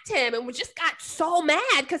attacked him and just got so mad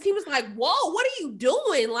because he was like, whoa, what are you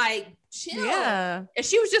doing? Like, chill. Yeah. And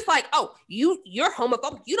she was just like, oh, you're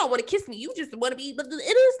homophobic. You don't want to kiss me. You just want to be. It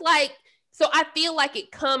is like, so I feel like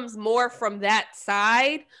it comes more from that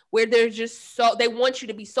side where they're just they want you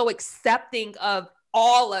to be so accepting of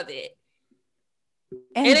all of it.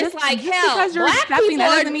 And it's like, hell, black people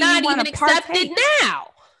are not even accepted now.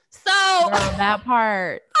 So girl, that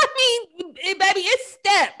part. I mean, baby, it's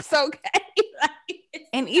steps, okay?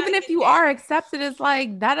 And even if you are accepted, it's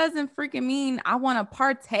like that doesn't freaking mean I want to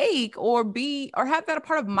partake or have that a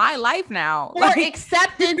part of my life now. Or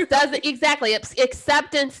acceptance doesn't exactly.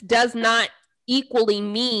 Acceptance does not equally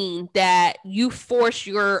mean that you force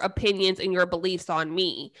your opinions and your beliefs on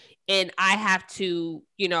me, and I have to,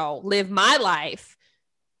 live my life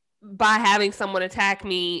by having someone attack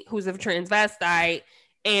me who's a transvestite.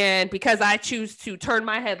 And because I choose to turn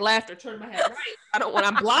my head left or turn my head right,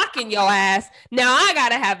 I'm blocking your ass. Now I got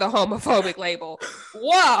to have the homophobic label.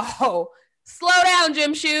 Whoa, slow down,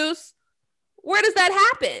 gym shoes. Where does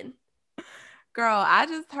that happen? Girl, I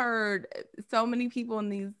just heard so many people in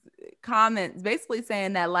these comments basically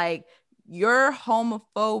saying that like you're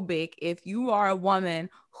homophobic if you are a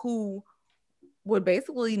woman who would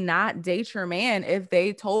basically not date your man if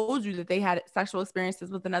they told you that they had sexual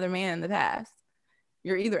experiences with another man in the past.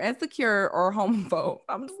 You're either insecure or homophobe.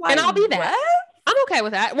 I'm just like, and I'll be that. What? I'm okay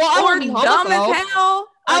with that. Well, I won't be homophobe. Dumb as hell.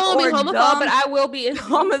 I won't be homophobe, but I will be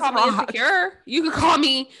insecure. You can call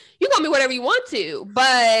me whatever you want to,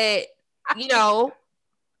 but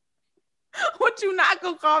what you not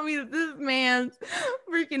gonna call me this man's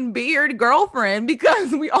freaking beard girlfriend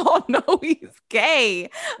because we all know he's gay.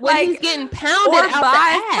 When he's getting pounded or out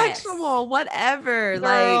bisexual, whatever.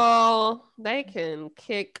 Girl, they can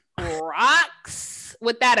kick rocks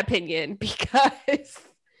with that opinion because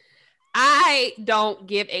I don't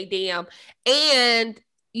give a damn. And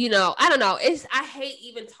I don't know. I hate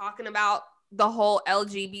even talking about the whole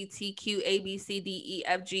LGBTQ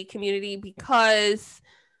ABCDEFG community because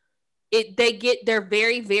they're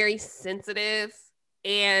very, very sensitive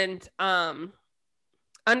and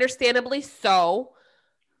understandably so.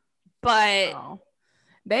 But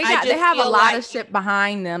they I just have a feel lot like- of shit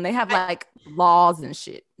behind them. They have like laws and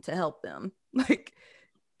shit to help them. Like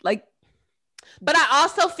But I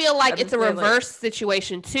also feel like it's a Venezuela. reverse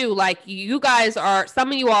situation too. Like you guys are,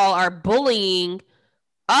 some of you all are bullying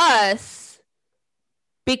us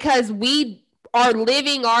because we are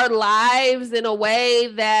living our lives in a way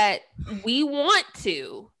that we want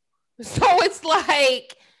to. So it's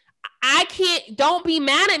like, I can't, don't be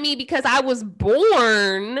mad at me because I was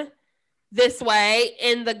born this way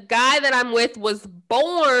and the guy that I'm with was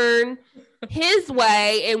born his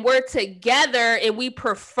way and we're together and we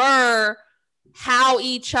prefer how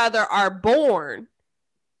each other are born.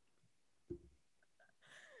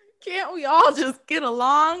 Can't we all just get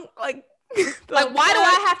along? Like why do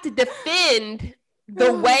I have to defend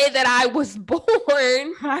the way that I was born?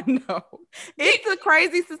 I know. It's a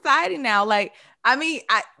crazy society now. Like, I mean,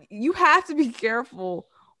 you have to be careful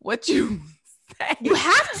what you say. You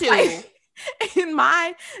have to. Like,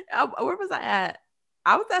 where was I at?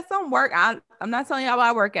 I was at some work. I'm not telling y'all where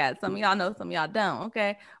I work at. Some of y'all know, some of y'all don't.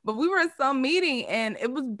 Okay. But we were in some meeting and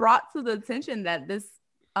it was brought to the attention that this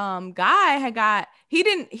guy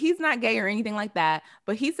he's not gay or anything like that,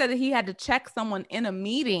 but he said that he had to check someone in a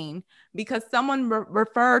meeting because someone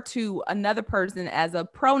referred to another person as a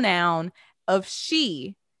pronoun of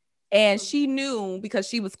she, and she knew because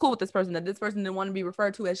she was cool with this person that this person didn't want to be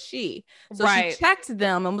referred to as she, so she checked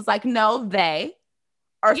them and was like, no, they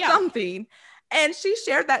or something. And she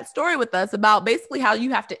shared that story with us about basically how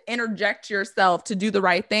you have to interject yourself to do the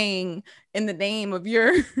right thing in the name of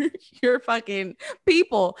your fucking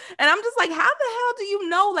people. And I'm just like, how the hell do you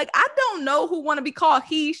know? Like, I don't know who want to be called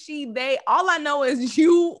he, she, they. All I know is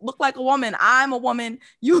you look like a woman. I'm a woman.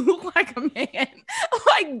 You look like a man.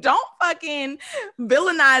 Like, don't fucking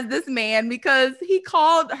villainize this man because he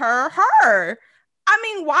called her. I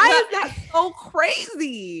mean, why is that so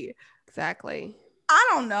crazy? Exactly.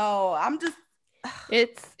 I don't know. I'm just,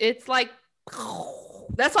 it's like,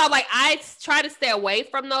 that's why like I try to stay away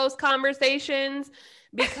from those conversations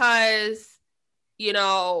because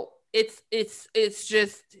they're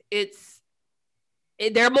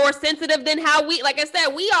more sensitive than how we, like I said,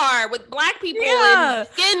 we are with Black people and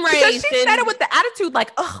skin race. Because she said it with the attitude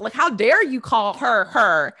like, ugh, like how dare you call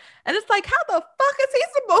her? And it's like, how the fuck is he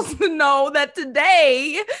supposed to know that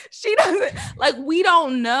today she doesn't, like, we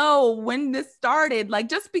don't know when this started. Like,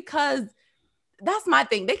 just because, that's my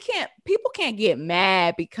thing. People can't get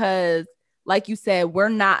mad because, like you said, we're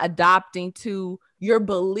not adopting to your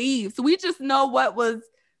beliefs. We just know what was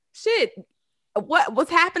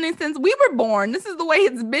happening since we were born. This is the way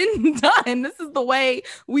it's been done. This is the way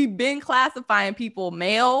we've been classifying people,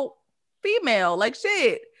 male, female, like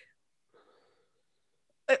shit.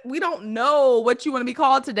 We don't know what you want to be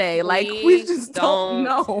called today. Like, we just don't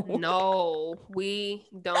know. No, we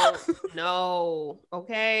don't know.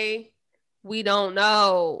 Okay. We don't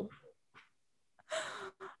know.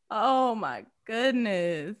 Oh my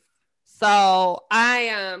goodness. So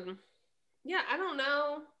I don't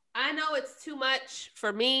know. I know it's too much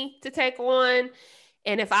for me to take on.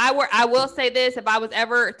 And I will say this, if I was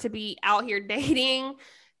ever to be out here dating,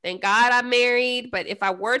 thank God I'm married. But if I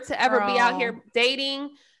were to ever be out here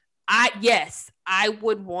dating, I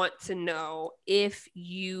would want to know if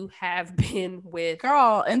you have been with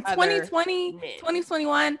girl in 2020,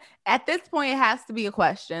 2021. At this point, it has to be a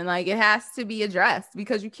question. Like, it has to be addressed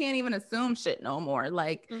because you can't even assume shit no more.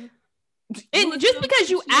 Like, and just because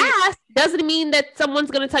you ask doesn't mean that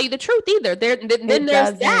someone's going to tell you the truth either. Then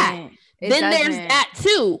there's that. There's that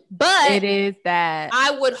too. But it is that.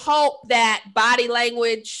 I would hope that body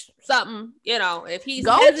language, something, if he's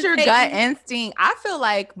go with your gut instinct. I feel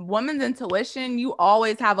like women's intuition, you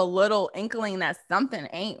always have a little inkling that something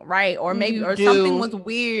ain't right, or maybe something was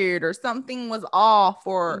weird or something was off,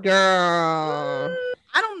 or girl,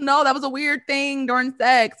 I don't know, that was a weird thing during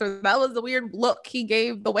sex, or that was a weird look he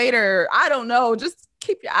gave the waiter. I don't know. Just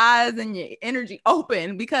keep your eyes and your energy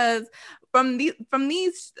open, because from these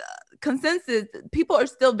consensus, people are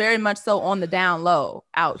still very much so on the down low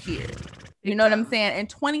out here. You know what I'm saying? In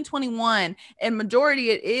 2021, and majority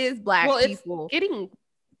it is Black people. It's getting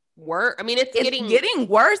worse. I mean, it's getting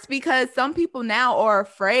worse because some people now are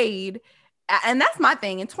afraid. And that's my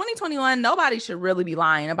thing. In 2021, nobody should really be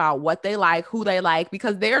lying about what they like, who they like,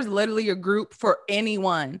 because there's literally a group for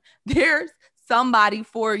anyone. There's somebody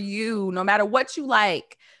for you, no matter what you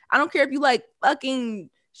like. I don't care if you like fucking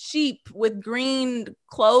sheep with green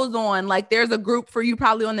clothes on. Like, there's a group for you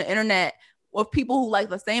probably on the internet with people who like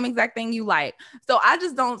the same exact thing you like. So I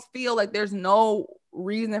just don't feel like there's no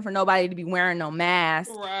reason for nobody to be wearing no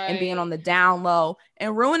mask and being on the down low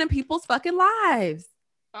and ruining people's fucking lives.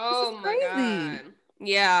 Oh my God.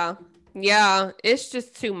 Yeah. Yeah, it's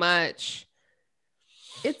just too much.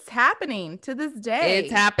 It's happening to this day.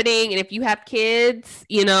 It's happening. And if you have kids,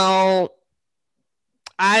 I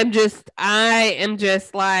am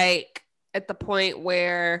just like at the point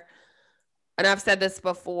where, and I've said this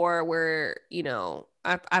before, where,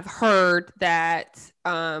 I've heard that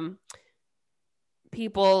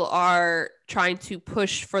people are trying to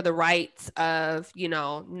push for the rights of,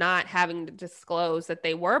 not having to disclose that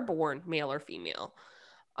they were born male or female.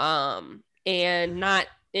 And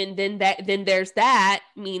then there's that,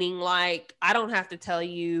 meaning like, I don't have to tell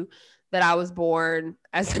you that I was born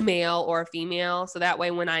as a male or a female. So that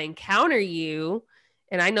way, when I encounter you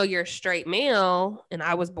and I know you're a straight male and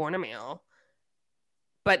I was born a male,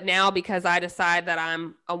 but now because I decide that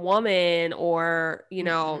I'm a woman or,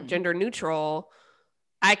 gender neutral,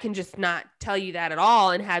 I can just not tell you that at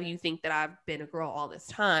all and have you think that I've been a girl all this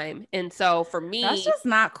time. And so for me, that's just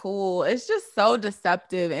not cool. It's just so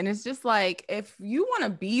deceptive. And it's just like, if you want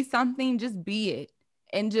to be something, just be it.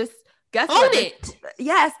 And just own it.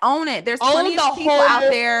 Yes, own it. There's plenty of people out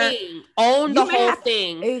there. Own the whole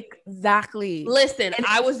thing. Exactly. Listen,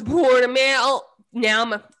 I was born a male. Now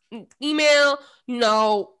I'm a female.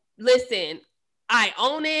 Listen, I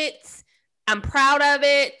own it. I'm proud of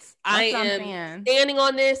it. I am standing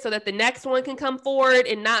on this so that the next one can come forward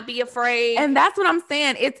and not be afraid. And that's what I'm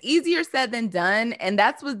saying. It's easier said than done. And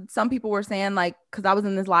that's what some people were saying, like, because I was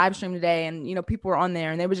in this live stream today and, people were on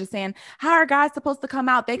there and they were just saying, how are guys supposed to come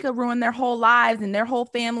out? They could ruin their whole lives and their whole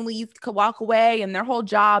families could walk away and their whole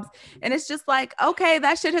jobs. And it's just like, okay,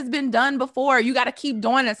 that shit has been done before. You got to keep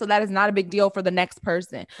doing it. So that is not a big deal for the next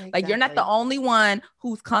person. Exactly. Like, you're not the only one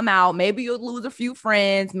who's come out. Maybe you'll lose a few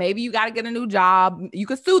friends. Maybe you got to get a new job. You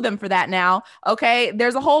could sue them for that now. Okay.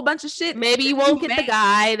 There's a whole bunch of shit. Maybe you won't get the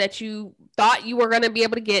guy that you thought you were going to be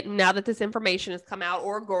able to get now that this information has come out,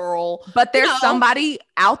 or a girl. But there's somebody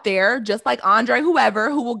out there, just like Andre, whoever,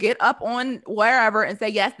 who will get up on wherever and say,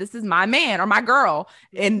 yes, this is my man or my girl.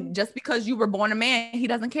 Mm-hmm. And just because you were born a man, he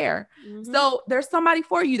doesn't care. Mm-hmm. So there's somebody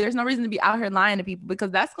for you. There's no reason to be out here lying to people,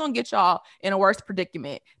 because that's going to get y'all in a worse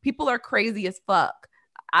predicament. People are crazy as fuck.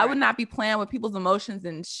 I would not be playing with people's emotions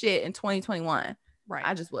and shit in 2021. Right.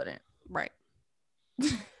 I just wouldn't. Right.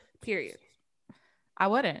 Period. I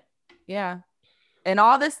wouldn't. Yeah. And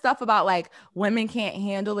all this stuff about like women can't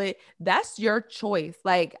handle it, that's your choice.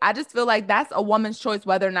 Like, I just feel like that's a woman's choice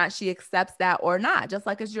whether or not she accepts that or not. Just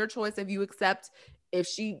like it's your choice if you accept if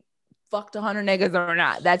she fucked 100 niggas or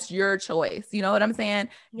not. That's your choice. You know what I'm saying?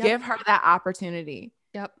 Yep. Give her that opportunity.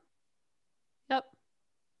 Yep.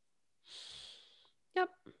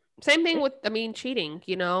 Same thing with, cheating.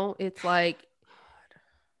 It's like,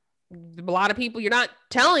 a lot of people, you're not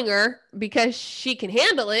telling her because she can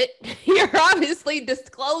handle it. You're obviously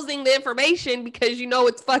disclosing the information because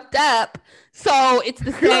it's fucked up. So it's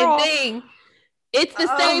the same thing. It's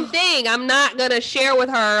the same thing. I'm not going to share with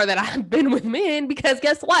her that I've been with men, because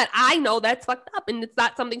guess what? I know that's fucked up and it's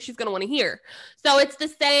not something she's going to want to hear. So it's the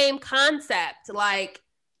same concept. Like,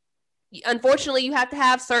 unfortunately, you have to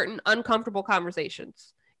have certain uncomfortable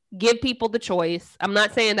conversations. Give people the choice. I'm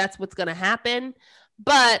not saying that's what's going to happen.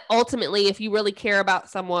 But ultimately, if you really care about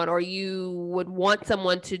someone, or you would want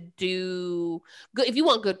someone to do good, if you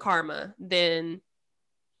want good karma, then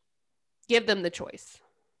give them the choice.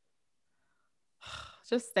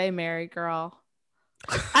 Just stay married, girl.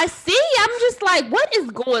 I see. I'm just like, what is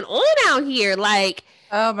going on out here? Like,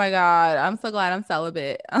 oh my God. I'm so glad I'm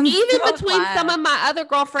celibate. Even so between glad. Some of my other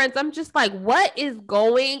girlfriends, I'm just like, what is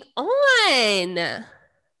going on?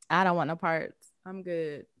 I don't want no parts. I'm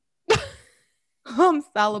good. I'm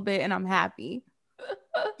celibate and I'm happy.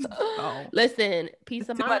 Listen, peace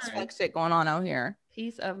of mind. Too much fuck shit going on out here.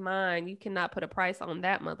 Peace of mind. You cannot put a price on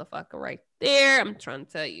that motherfucker right there. I'm trying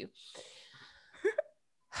to tell you.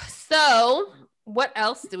 So, what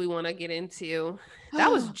else do we want to get into?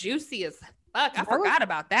 That was juicy as fuck. I forgot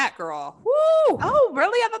about that, girl. Woo! Oh,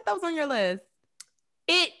 really? I thought that was on your list.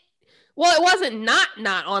 Well, it wasn't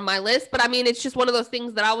not on my list, but it's just one of those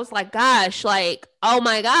things that I was like, gosh, like, oh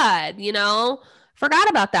my God, forgot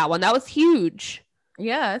about that one. That was huge.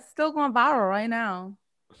 Yeah, it's still going viral right now.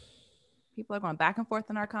 People are going back and forth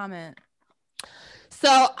in our comment. So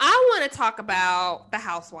I want to talk about the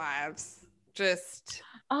Housewives.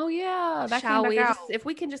 Oh yeah, that shall we? If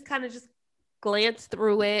we can just kind of just glance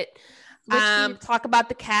through it, talk about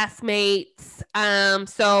the castmates.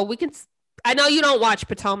 So we can. I know you don't watch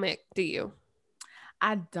Potomac, do you?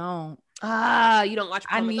 I don't. You don't watch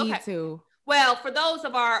Potomac. I need to. Well, for those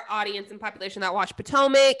of our audience and population that watch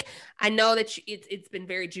Potomac, I know that it's been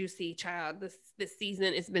very juicy, child. This season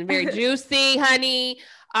it's been very juicy, honey.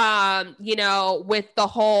 You know, with the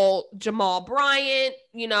whole Jamal Bryant,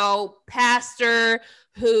 you know, pastor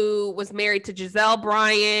who was married to Giselle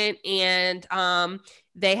Bryant, and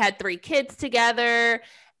they had 3 kids together.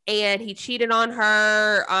 And he cheated on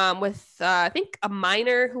her with, I think, a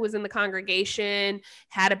minor who was in the congregation,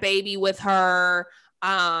 had a baby with her.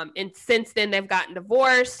 And since then, they've gotten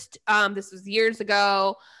divorced. This was years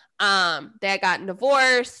ago. They had gotten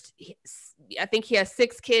divorced. I think he has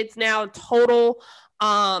 6 kids now total.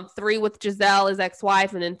 3 with Giselle, his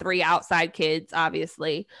ex-wife, and then 3 outside kids,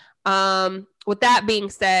 obviously. With that being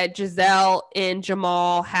said, Giselle and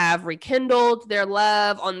Jamal have rekindled their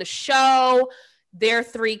love on the show. Their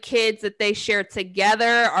 3 kids that they share together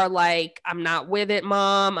are like, I'm not with it,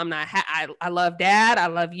 mom. I'm not, I love dad. I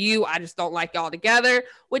love you. I just don't like y'all together,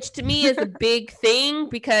 which to me is a big thing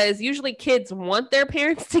because usually kids want their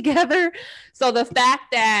parents together. So the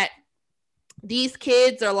fact that these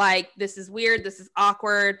kids are like, this is weird. This is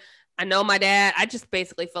awkward. I know my dad. I just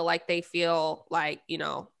basically feel like they feel like, you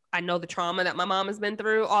know, I know the trauma that my mom has been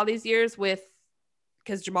through all these years with,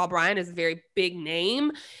 because Jamal Bryant is a very big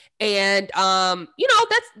name. And, you know,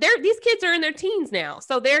 these kids are in their teens now.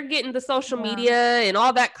 So they're getting the social media and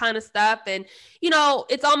all that kind of stuff. And, you know,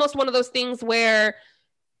 it's almost one of those things where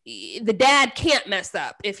the dad can't mess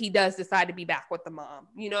up if he does decide to be back with the mom.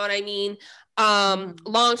 You know what I mean?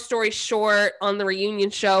 Long story short, on the reunion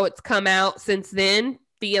show, it's come out since then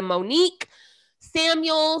via Monique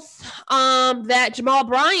Samuels, that Jamal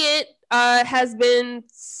Bryant has been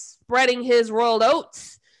spreading his rolled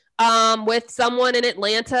oats with someone in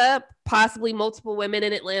Atlanta, possibly multiple women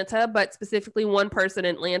in Atlanta, but specifically one person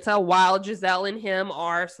in Atlanta, while Giselle and him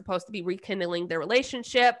are supposed to be rekindling their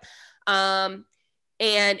relationship. And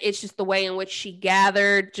it's just the way in which she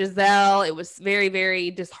gathered Giselle. It was very, very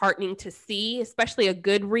disheartening to see, especially a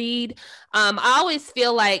good read. I always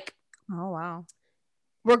feel like, oh, wow,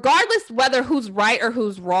 regardless whether who's right or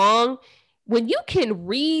who's wrong, when you can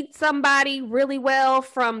read somebody really well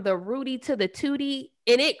from the Rudy to the Tootie,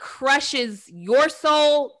 and it crushes your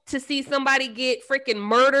soul to see somebody get freaking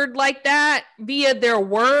murdered like that via their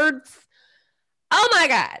words. Oh my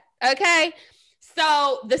God. Okay.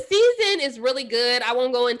 So the season is really good. I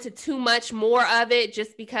won't go into too much more of it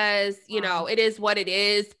just because, you know, it is what it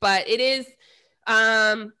is, but it is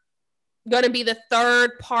going to be the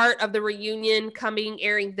 3rd part of the reunion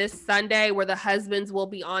airing this Sunday, where the husbands will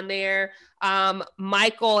be on there.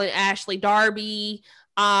 Michael and Ashley Darby.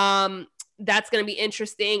 That's going to be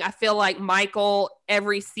interesting. I feel like Michael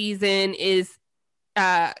every season is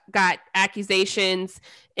got accusations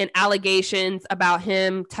and allegations about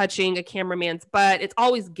him touching a cameraman's butt. It's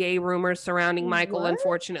always gay rumors surrounding Michael. What?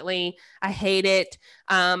 Unfortunately, I hate it.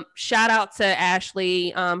 Shout out to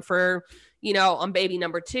Ashley for, you know, on baby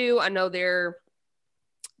number 2. I know their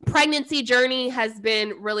pregnancy journey has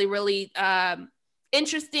been really, really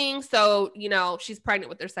interesting. So, you know, she's pregnant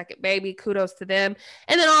with their 2nd baby. Kudos to them.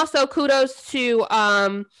 And then also kudos to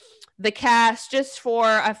the cast just for,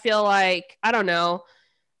 I feel like, I don't know.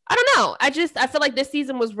 I feel like this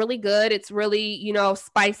season was really good. It's really, you know,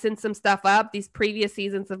 spicing some stuff up. These previous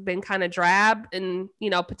seasons have been kind of drab, and, you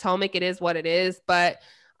know, Potomac, it is what it is. But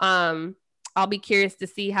I'll be curious to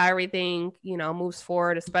see how everything, you know, moves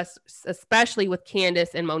forward, especially with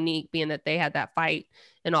Candace and Monique, being that they had that fight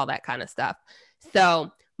and all that kind of stuff.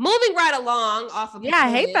 So moving right along off of I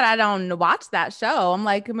hate that I don't watch that show. I'm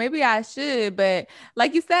like, maybe I should, but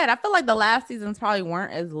like you said, I feel like the last seasons probably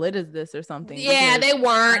weren't as lit as this or something. Yeah, they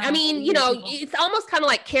weren't. I mean, you know, it's almost kind of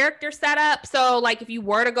like character setup. So like if you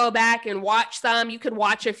were to go back and watch some, you could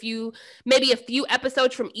watch maybe a few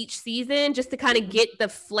episodes from each season just to kind of get the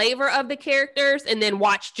flavor of the characters, and then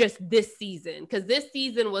watch just this season. Cause this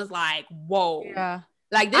season was like, whoa. Yeah.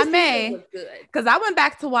 Like this season was good. Cause I went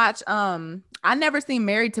back to watch, I never seen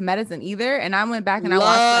Married to Medicine either, and I went back and I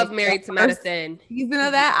watched like, Married to Medicine season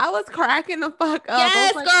of that. I was cracking the fuck up.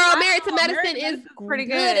 Yes, like, girl, wow, Married to Medicine is pretty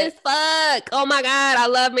good as fuck. Oh my God, I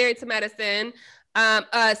love Married to Medicine.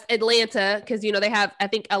 Atlanta, because you know they have, I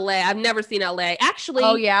think LA. I've never seen LA actually.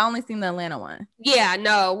 Oh yeah, I only seen the Atlanta one. Yeah,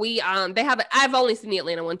 no, they have. I've only seen the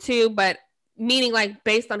Atlanta one too, but meaning like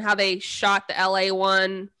based on how they shot the LA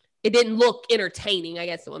one, it didn't look entertaining. I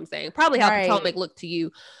guess is what I'm saying. Probably how Potomac looked to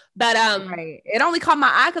you. But it only caught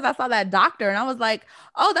my eye because I saw that doctor and I was like,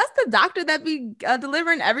 oh, that's the doctor that be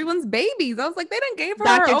delivering everyone's babies. I was like, they didn't gave her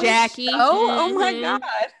Dr. Jackie. Oh my God.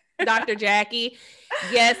 Dr. Jackie.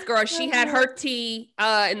 Yes, girl. She had her tea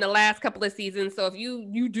in the last couple of seasons. So if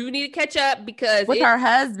you do need to catch up because with her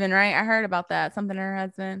husband, right? I heard about that. Something to her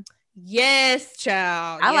husband. Yes,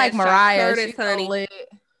 child. I like Yes, child. Mariah. Curtis, She's so honey. lit.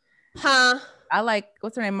 Huh? I like,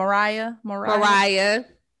 what's her name? Mariah. Mariah.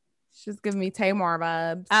 She's giving me Tamar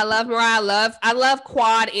vibes. I love Mariah. I love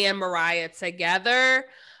Quad and Mariah together.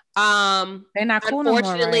 They're not cool no more,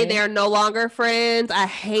 Unfortunately, right? they're no longer friends. I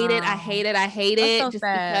hate it. I hate it. I hate That's it. so Just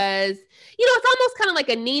sad. because, it's almost kind of like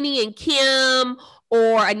a Nene and Kim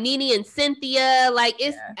or a Nene and Cynthia. Like,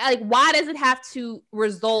 it's like, why does it have to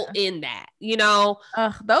result in that?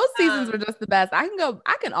 Ugh, those seasons were just the best. I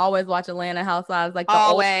can always watch Atlanta Housewives, like the old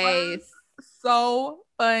always. ones. So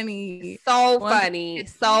funny. So funny.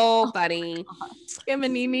 So funny. Kim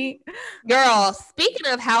and Nene. Girl,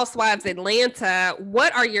 speaking of Housewives Atlanta,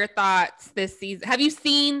 what are your thoughts this season? Have you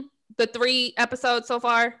seen the 3 episodes so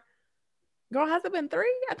far? Girl, has it been 3?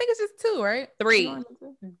 I think it's just 2, right? 3.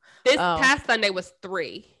 This past Sunday was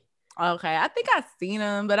 3. Okay, I think I've seen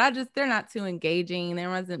them, but they're not too engaging. There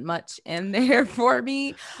wasn't much in there for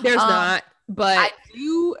me. There's not, but I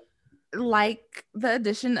do like the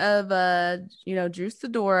addition of Drew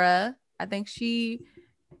Sidora. I think she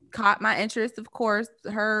caught my interest. Of course,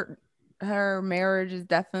 her marriage is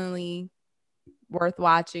definitely worth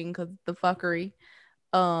watching because the fuckery.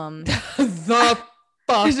 The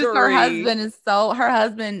fuckery. It's just her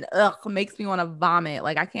husband makes me want to vomit.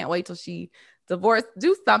 Like, I can't wait till she divorced.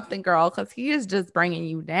 Do something, girl, because he is just bringing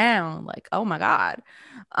you down. Like, oh my God.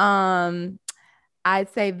 I'd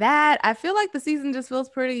say that. I feel like the season just feels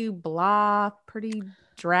pretty blah, pretty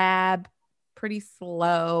drab, pretty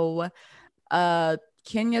slow.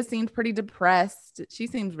 Kenya seemed pretty depressed. She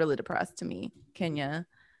seems really depressed to me, Kenya.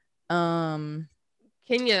 Kenya,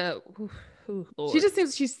 she just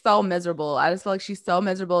seems she's so miserable. I just feel like she's so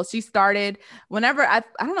miserable. She started whenever I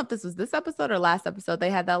don't know if this was this episode or last episode,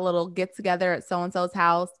 they had that little get together at so-and-so's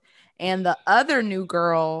house, and the other new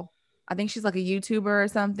girl, I think she's like a YouTuber or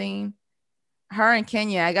something. Her and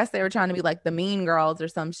Kenya, I guess they were trying to be like the mean girls or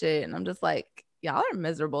some shit. And I'm just like, y'all are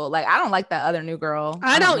miserable. Like, I don't like that other new girl.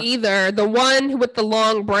 I don't either. The one with the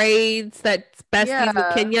long braids that's besties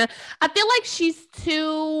with Kenya. I feel like she's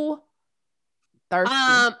too thirsty.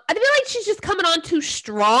 I feel like she's just coming on too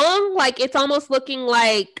strong. Like, it's almost looking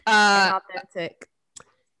like inauthentic.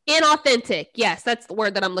 Yes, that's the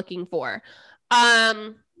word that I'm looking for. So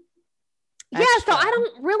I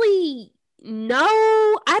don't really know.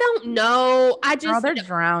 I don't know. They're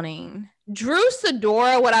drowning. Drew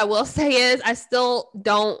Sidora, what I will say is I still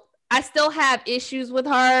have issues with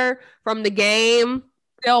her from the game.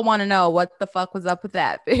 Still want to know what the fuck was up with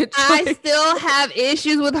that bitch. I still have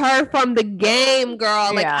issues with her from the game,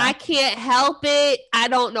 girl. Like, I can't help it. I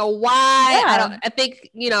don't know why. I think,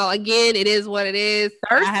 again, it is what it is.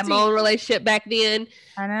 Thirsty. I had my own relationship back then.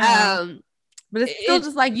 I know. But it's still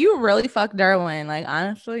just like, you really fucked Derwin. Like,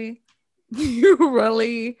 honestly, you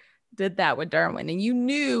really did that with Derwin, and you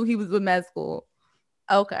knew he was with med school.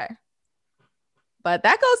 Okay. But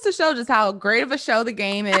that goes to show just how great of a show the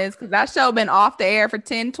game is, because that show been off the air for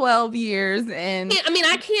 10, 12 years. And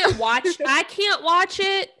I can't watch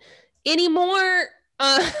it anymore.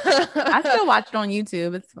 I still watch it on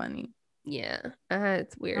YouTube. It's funny. Yeah.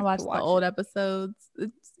 It's weird. I watch the old episodes.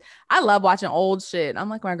 I love watching old shit. I'm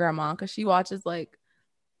like my grandma, because she watches like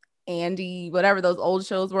Andy, whatever those old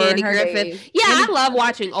shows were. Andy Griffith. Yeah, I love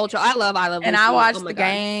watching old shows. I love and I watch the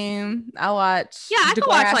game. I watch. Yeah, I can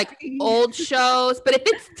watch like old shows, but if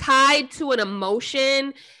it's tied to an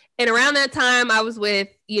emotion, and around that time I was with,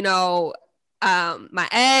 my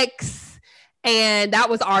ex, and that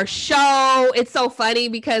was our show. It's so funny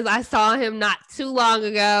because I saw him not too long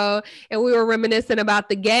ago, and we were reminiscing about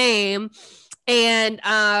the game. And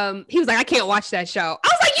he was like, I can't watch that show. I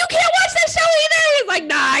was like, you can't watch that show either? He's like,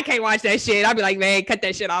 nah, I can't watch that shit. I'll be like, man, cut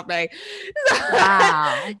that shit off, man.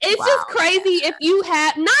 Wow. It's just crazy if you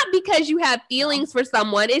have, not because you have feelings for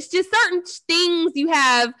someone, it's just certain things you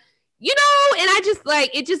have, and I just like,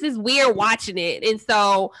 it just is weird watching it. And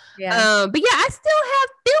so, but yeah, I still have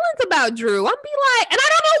feelings about Drew. I'll be like, and I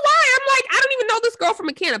don't know why. I'm like, I don't even know this girl from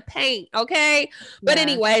a can of paint. Okay. But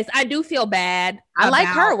anyways, I do feel bad. I like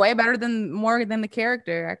her way better more than the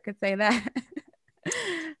character. I could say that.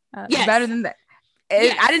 Yes. Better than that.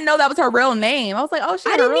 Yes. I didn't know that was her real name. I was like, oh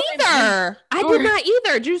shit. I didn't either. I did not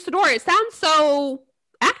either. Drew Sidora. It sounds so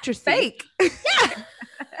actress fake. Yeah.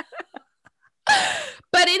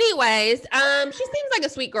 But anyways, she seems like a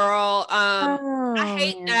sweet girl. I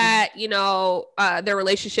hate that, their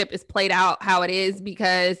relationship is played out how it is,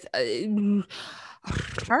 because her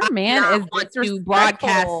man is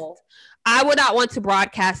disrespectful. I would not want to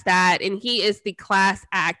broadcast that, and he is the class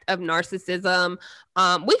act of narcissism.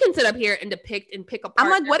 We can sit up here and depict and pick apart.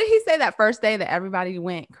 I'm like, what did he say that first day that everybody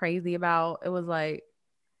went crazy about? It was like,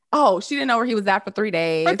 Oh, she didn't know where he was at for 3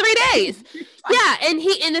 days. For 3 days. Yeah. And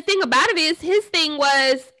the thing about it is his thing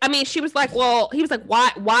was, I mean, she was like, well, he was like,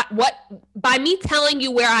 why, what, by me telling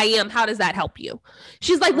you where I am, how does that help you?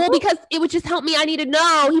 She's like, well, because it would just help me. I need to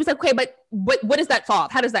know. He was like, okay, but what does that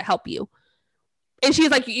solve? How does that help you? And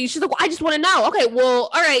she's like, well, I just want to know. Okay, well,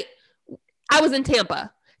 all right. I was in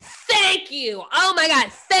Tampa. Thank you. Oh my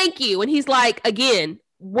God. Thank you. And he's like, again,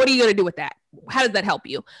 what are you going to do with that? How does that help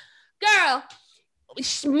you? Girl.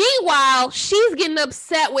 Meanwhile, she's getting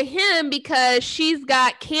upset with him because she's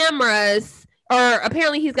got cameras, or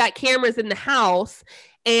apparently he's got cameras in the house,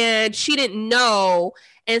 and she didn't know.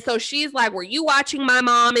 And so she's like, were you watching my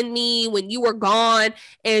mom and me when you were gone?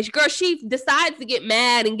 And girl, she decides to get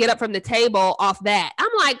mad and get up from the table off that. I'm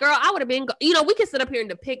like, girl, I would have been, we can sit up here and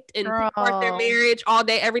depict and pick apart their marriage all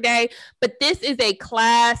day, every day. But this is a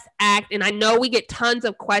class act. And I know we get tons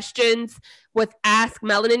of questions with Ask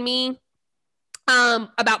Melanin Me.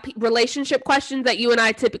 About relationship questions that you and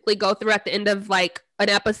I typically go through at the end of like an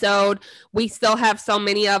episode. We still have so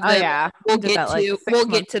many of them. Oh, yeah. We'll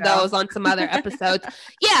get to those on some other episodes.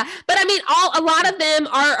 Yeah, but I mean, a lot of them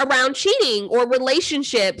are around cheating or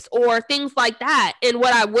relationships or things like that. And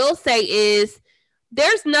what I will say is,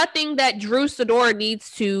 there's nothing that Drew Sidora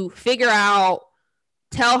needs to figure out.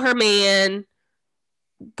 Tell her man,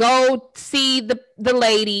 go see the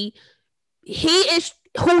lady. He is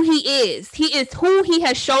who he is. He is who he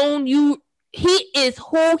has shown you. He is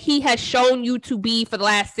who he has shown you to be for the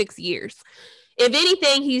last 6 years. If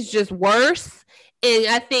anything, he's just worse. And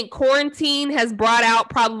I think quarantine has brought out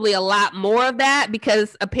probably a lot more of that,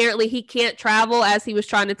 because apparently he can't travel, as he was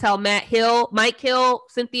trying to tell Mike Hill,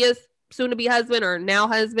 Cynthia's soon-to-be husband, or now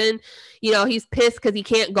husband. He's pissed because he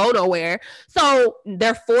can't go nowhere. So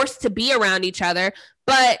they're forced to be around each other.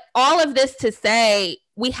 But all of this to say,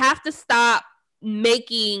 we have to stop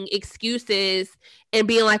making excuses and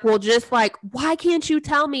being like, well, just like, why can't you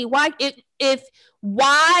tell me? Why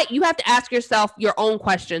you have to ask yourself your own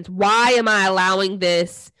questions. Why am I allowing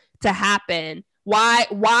this to happen? Why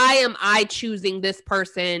am I choosing this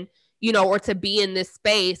person, or to be in this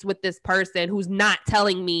space with this person who's not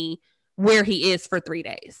telling me where he is for 3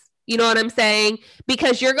 days? You know what I'm saying?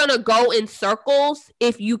 Because you're going to go in circles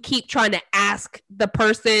if you keep trying to ask the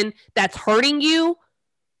person that's hurting you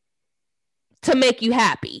to make you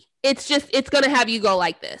happy. It's going to have you go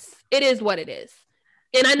like this. It is what it is.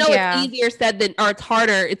 And I know it's easier said than, or it's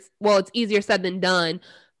harder. It's easier said than done.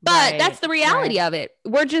 But that's the reality of it.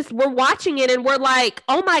 We're watching it and we're like,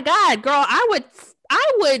 oh my God, girl, I would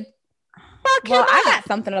fuck him up. I got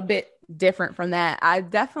something a bit different from that. I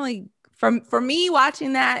definitely, for me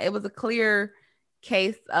watching that, it was a clear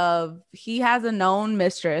case of he has a known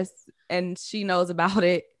mistress and she knows about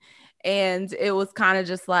it. And it was kind of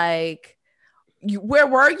just like, where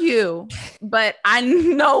were you? But I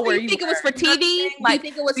know where you think were. It was for TV? Like, you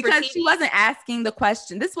think it was because she wasn't asking the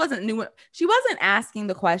question. This wasn't new. She wasn't asking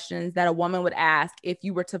the questions that a woman would ask if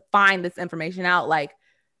you were to find this information out. Like,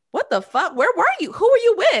 what the fuck? Where were you? Who were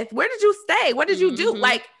you with? Where did you stay? What did you do?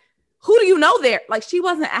 Like, who do you know there? Like, she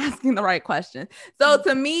wasn't asking the right question. So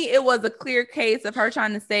to me, it was a clear case of her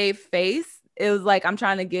trying to save face. It was like, I'm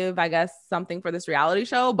trying to give, I guess, something for this reality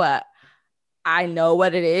show, but I know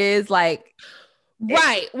what it is. Like,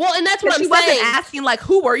 right. Well, and that's what I'm saying. She wasn't asking like,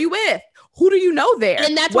 who were you with? Who do you know there?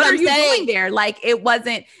 And that's what I'm saying. What are you doing there? Like, it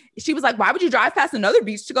wasn't, she was like, why would you drive past another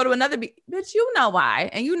beach to go to another beach? Bitch, you know why.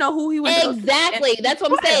 And you know who he went exactly. To. That's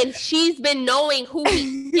what I'm saying. She's been knowing who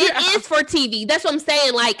he it is for TV. That's what I'm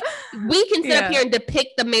saying. Like, we can sit up here and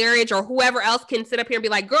depict the marriage, or whoever else can sit up here and be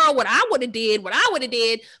like, girl, what I would have did.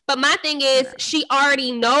 But my thing is, she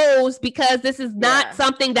already knows, because this is not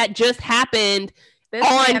something that just happened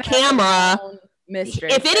on camera.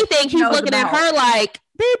 Mistress. If anything, he's looking at her like,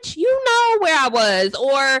 bitch, you know where I was,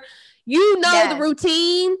 or the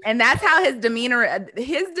routine. And that's how his demeanor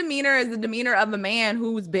is the demeanor of a man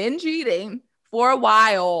who's been cheating for a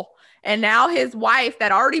while. And now his wife,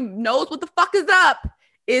 that already knows what the fuck is up,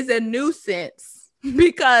 is a nuisance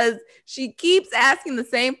because she keeps asking the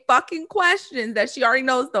same fucking questions that she already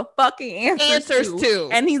knows the fucking answers to.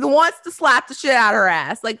 And he wants to slap the shit out of her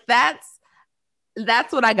ass. Like, that's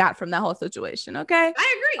what I got from that whole situation. Okay.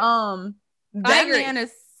 I agree. That man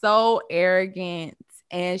is so arrogant,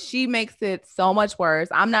 and she makes it so much worse.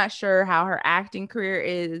 I'm not sure how her acting career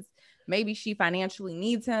is. Maybe she financially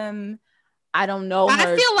needs him. I don't know.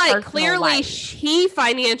 I feel like clearly he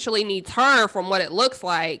financially needs her from what it looks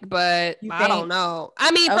like, but I don't know.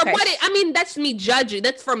 I mean, that's me judging.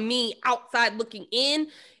 That's from me outside looking in.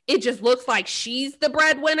 It just looks like she's the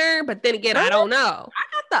breadwinner, but then again, I don't know. I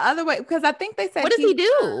got the other way, because I think they said, what does he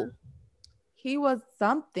do? He was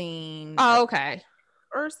something. Oh, okay.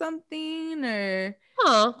 or something, or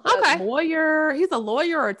Oh, okay. lawyer. He's a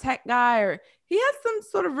lawyer or a tech guy, or he has some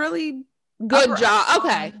sort of really Good job.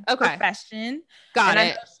 Okay. profession. Got and I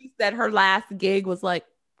it. know she said her last gig was like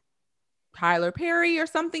Tyler Perry or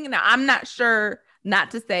something. Now I'm not sure,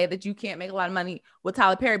 not to say that you can't make a lot of money with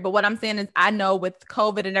Tyler Perry, but what I'm saying is I know with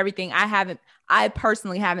COVID and everything, I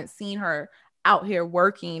personally haven't seen her out here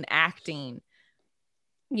working, acting.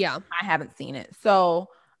 Yeah. I haven't seen it. So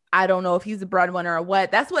I don't know if he's a breadwinner or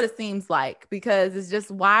what. That's what it seems like, because it's just,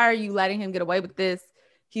 why are you letting him get away with this?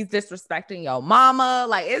 He's disrespecting your mama.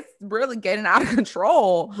 Like, it's really getting out of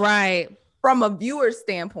control. Right. From a viewer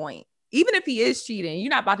standpoint. Even if he is cheating, you're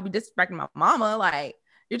not about to be disrespecting my mama. Like,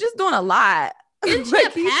 you're just doing a lot. Isn't she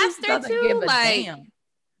Like, a pastor too? Like, damn.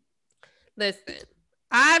 Listen,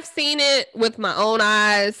 I've seen it with my own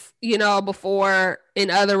eyes, before in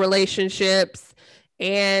other relationships.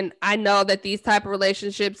 And I know that these type of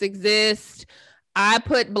relationships exist. I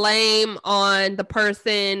put blame on the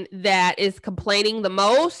person that is complaining the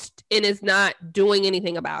most and is not doing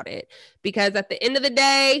anything about it. Because at the end of the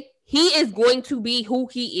day, he is going to be who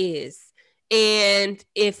he is. And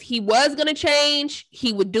if he was going to change,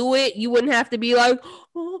 he would do it. You wouldn't have to be like,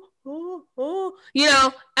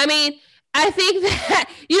 I mean, I think that,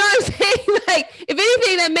 you know what I'm saying? Like, if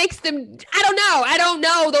anything that makes them, I don't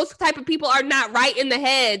know. Those type of people are not right in the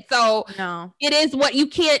head. So no, it is what you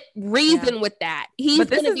can't reason with that. But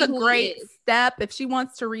this is a great step. If she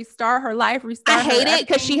wants to restart her life, I hate it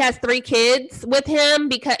because she has 3 kids with him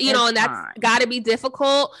because, and that's got to be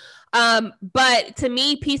difficult. But to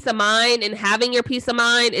me, peace of mind and having your peace of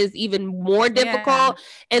mind is even more difficult.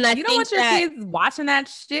 And I think don't want your kids watching that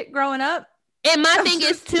shit growing up. And my thing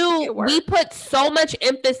is too, we put so much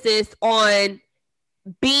emphasis on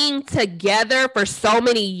being together for so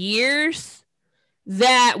many years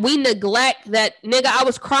that we neglect that, nigga, I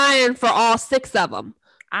was crying for all 6 of them.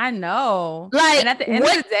 I know. Like, and at the end of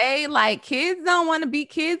the day, like, kids don't want to be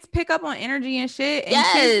kids, pick up on energy and shit. And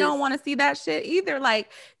kids don't want to see that shit either. Like,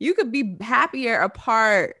 you could be happier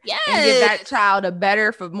apart and give that child a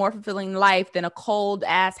better, more fulfilling life than a cold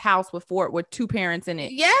ass house with 2 parents in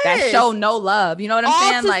it. That show no love. You know what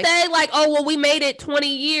I'm saying? To say like, oh, well, we made it 20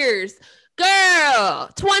 years. Girl,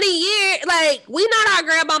 20 years. Like, we not our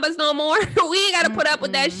grandmamas no more. We ain't got to put up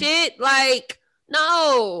with that shit. Like,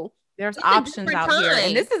 no. There's options out here.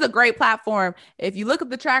 And this is a great platform. If you look at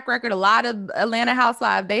the track record, a lot of Atlanta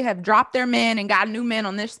Housewives, they have dropped their men and got new men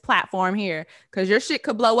on this platform here, because your shit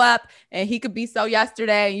could blow up and he could be so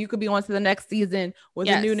yesterday and you could be on to the next season with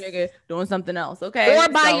a new nigga doing something else. Okay. Or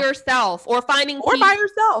by yourself, or finding or by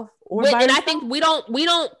yourself. And I think we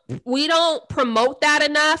don't promote that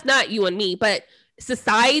enough. Not you and me, but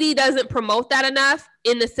society doesn't promote that enough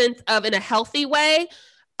in the sense of in a healthy way.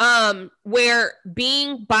 Where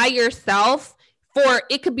being by yourself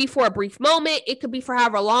it could be for a brief moment, it could be for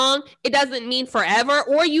however long, it doesn't mean forever.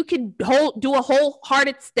 Or you could do a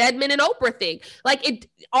wholehearted Stedman and Oprah thing. Like,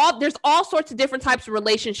 there's all sorts of different types of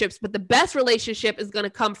relationships, but the best relationship is going to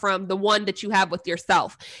come from the one that you have with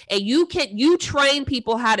yourself. And you train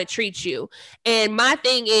people how to treat you. And my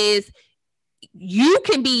thing is, you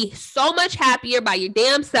can be so much happier by your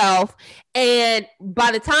damn self. And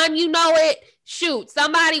by the time you know it, shoot,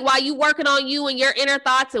 somebody, while you working on you and your inner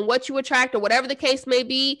thoughts and what you attract or whatever the case may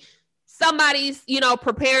be, somebody's,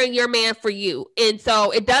 preparing your man for you. And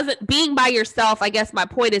so being by yourself, I guess my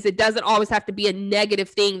point is, it doesn't always have to be a negative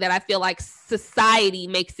thing that I feel like society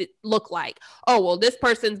makes it look like. Oh, well, this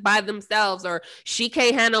person's by themselves, or she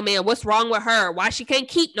can't handle man. What's wrong with her? Why she can't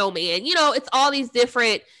keep no man? It's all these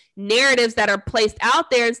different narratives that are placed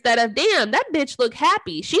out there instead of, damn, that bitch look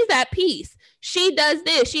happy. She's at peace. She does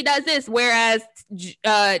this. She does this. Whereas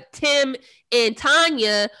Tim and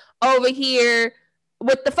Tanya over here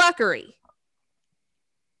with the fuckery.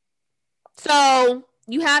 So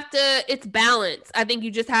it's balance. I think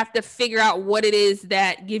you just have to figure out what it is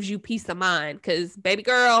that gives you peace of mind. Because, baby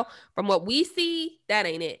girl, from what we see, that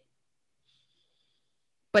ain't it.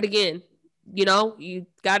 But again, you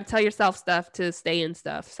got to tell yourself stuff to stay in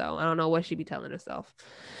stuff. So I don't know what she'd be telling herself.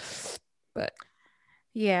 But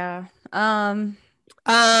yeah. To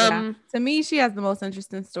me, she has the most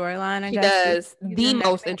interesting storyline. I guess she does. The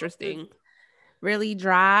most interesting. Really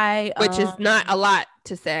dry, which is not a lot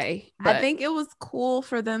to say. But I think it was cool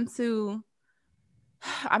for them to.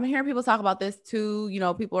 I'm hearing people talk about this too.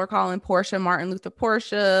 People are calling Portia Martin Luther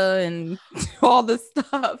Portia and all this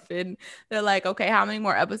stuff, and they're like, okay, how many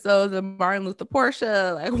more episodes of Martin Luther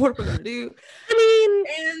Portia? Like, what are we gonna do?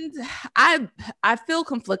 And I feel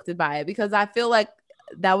conflicted by it, because I feel like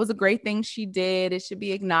that was a great thing she did. It should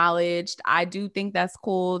be acknowledged. I do think that's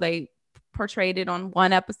cool. They portrayed it on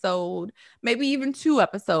one episode, maybe even 2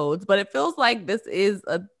 episodes, but it feels like this is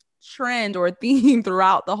a trend or a theme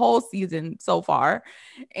throughout the whole season so far.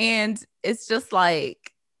 And it's just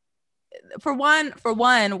like, for one,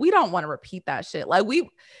 we don't want to repeat that shit. Like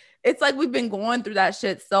it's like we've been going through that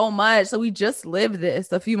shit so much. So we just lived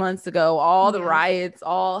this a few months ago, all the riots,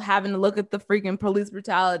 all having to look at the freaking police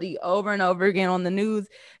brutality over and over again on the news.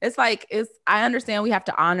 It's like, I understand we have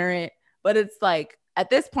to honor it, but it's like at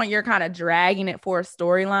this point you're kind of dragging it for a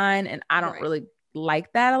storyline, and I don't really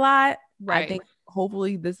like that a lot. I think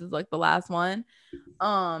hopefully this is like the last one.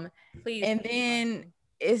 Please. And then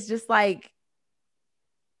it's just like,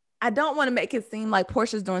 I don't want to make it seem like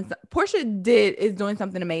Portia is doing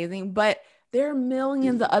something amazing, but there are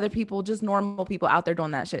millions of other people, just normal people out there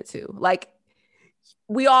doing that shit too. Like,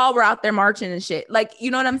 we all were out there marching and shit. Like,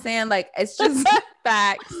 you know what I'm saying? Like, it's just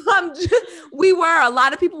facts. A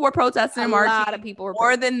lot of people were protesting and marching. A lot of people were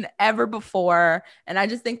more than ever before. And I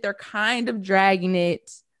just think they're kind of dragging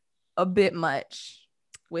it a bit much.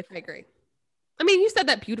 I agree. I mean, you said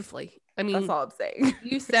that beautifully. I mean, that's all I'm saying.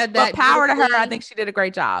 You said that. But power to her. I think she did a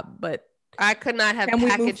great job. But I could not have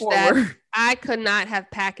packaged that. I could not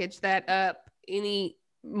have packaged that up any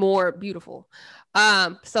more beautiful.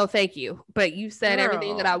 So thank you. But you said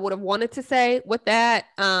everything that I would have wanted to say with that.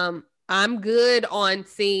 I'm good on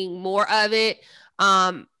seeing more of it.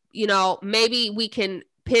 You know, maybe we can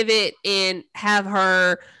pivot and have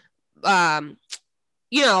her,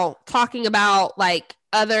 you know, talking about like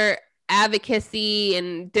other advocacy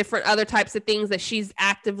and different other types of things that she's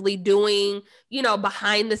actively doing, you know,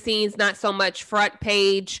 behind the scenes, not so much front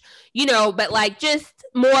page, you know, but like just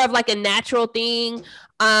more of like a natural thing.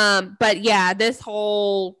 But yeah, this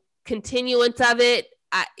whole continuance of it,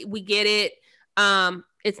 we get it.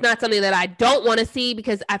 It's not something that I don't want to see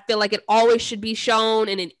because I feel like it always should be shown,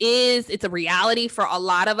 and it's a reality for a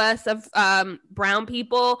lot of us of brown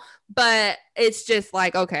people, but it's just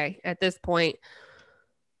like, okay, at this point,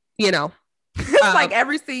 you know, it's like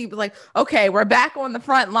every scene, like, okay, we're back on the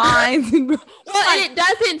front lines. Well, like, and it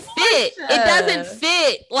doesn't fit. It doesn't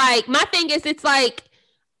fit. Like, my thing is, it's like,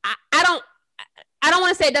 I don't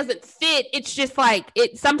want to say it doesn't fit. It's just like,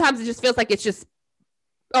 sometimes it just feels like it's just,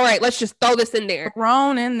 all right, let's just throw this in there.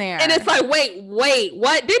 Thrown in there. And it's like, wait,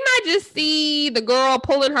 what? Didn't I just see the girl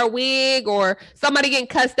pulling her wig or somebody getting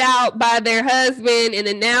cussed out by their husband? And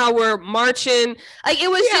then now we're marching. Like, it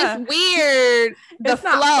was just weird. It's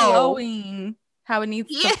not flowing how it needs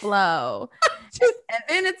to flow. And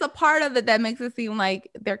then it's a part of it that makes it seem like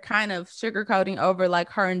they're kind of sugarcoating over like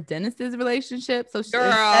her and Dennis's relationship. So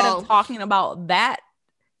instead of talking about that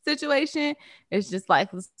situation, it's just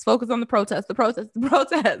like, let's focus on the protest.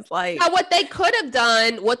 Like, now, what they could have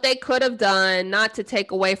done, not to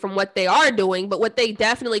take away from what they are doing, but what they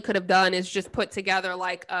definitely could have done is just put together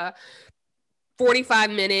like a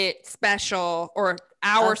 45-minute special or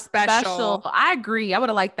hour special. I agree. I would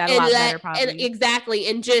have liked that a lot better, probably. And exactly.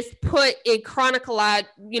 And just put it chronicalized,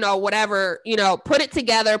 you know, whatever, you know, put it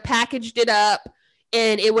together, packaged it up,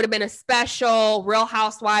 and it would have been a special Real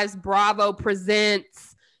Housewives Bravo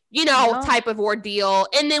presents, you know, type of ordeal.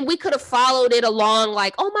 And then we could have followed it along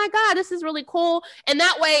like, oh my God, this is really cool. And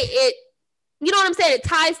that way it, you know what I'm saying? It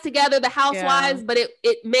ties together the housewives, but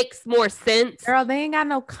it makes more sense. Girl, they ain't got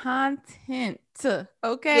no content.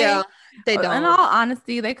 Okay. Yeah, they don't. In all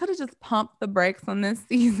honesty, they could have just pumped the brakes on this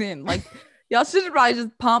season. Like, y'all should have probably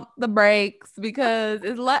just pumped the brakes because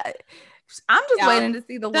I'm just waiting to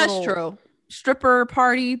see the little stripper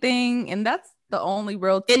party thing. And that's the only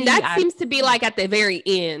real tea. And that seems to be like at the very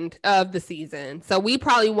end of the season. So we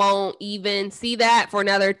probably won't even see that for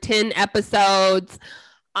another 10 episodes.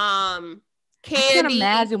 I can't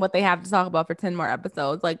imagine what they have to talk about for 10 more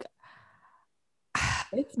episodes. Like,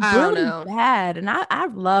 it's really bad. And I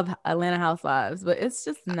love Atlanta Housewives, but it's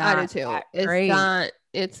just not. I do too.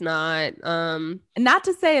 It's not. And not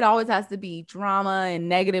to say it always has to be drama and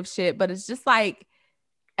negative shit, but it's just like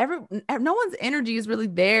no one's energy is really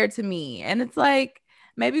there to me. And it's like,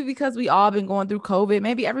 maybe because we all been going through COVID,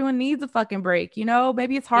 maybe everyone needs a fucking break, you know?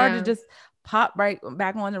 Maybe it's hard to just pop right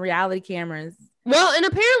back on the reality cameras. Well, and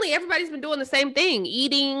apparently everybody's been doing the same thing,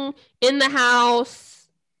 eating in the house.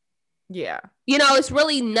 Yeah. You know, it's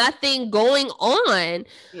really nothing going on.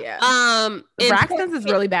 Yeah. Braxton's is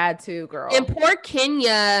really bad too, girl. And poor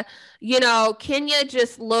Kenya, you know, Kenya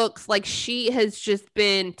just looks like she has just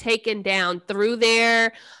been taken down through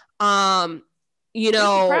there. You She's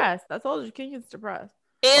know, depressed. I told you Kenya's depressed.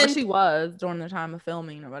 And she was during the time of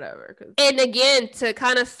filming or whatever. And again, to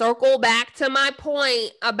kind of circle back to my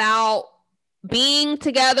point about being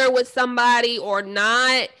together with somebody or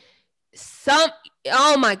not,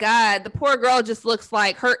 Oh my God. The poor girl just looks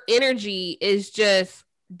like her energy is just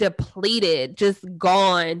depleted, just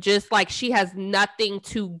gone, just like she has nothing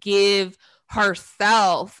to give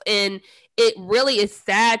herself. And it really is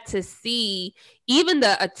sad to see. Even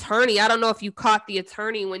the attorney, I don't know if you caught the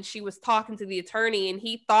attorney when she was talking to the attorney, and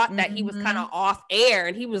he thought that he was kind of off air,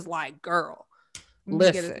 and he was like, girl,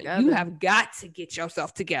 listen, you have got to get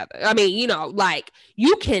yourself together. I mean, you know, like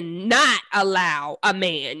you cannot allow a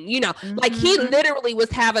man, you know, like he literally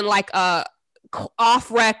was having like a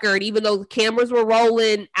off record, even though the cameras were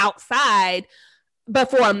rolling outside.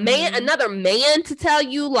 But for a man, another man to tell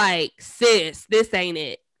you like, sis, this ain't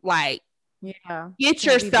it. Like, get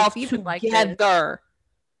yourself together.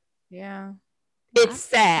 Yeah. It's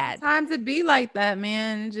sad. Sometimes it be like that,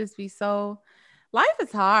 man. It just be so, life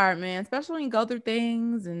is hard, man, especially when you go through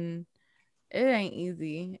things, and it ain't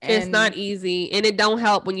easy. It's not easy. And it don't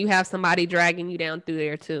help when you have somebody dragging you down through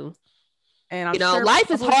there too. And you know, life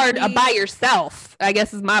is hard by yourself, I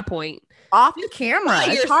guess is my point. Off camera.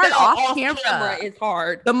 It's hard off camera. It's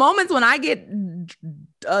hard. The moments when I get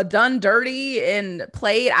done dirty and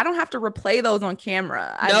played, I don't have to replay those on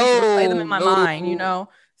camera. I just replay them in my mind, you know?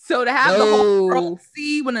 So to have the whole world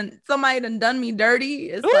see when somebody done me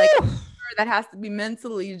dirty, it's like that has to be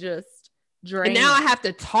mentally just draining. And now I have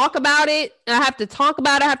to talk about it. I have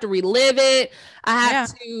to relive it. I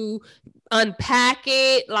have to unpack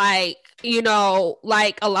it. Like, you know,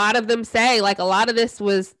 like a lot of them say, like a lot of this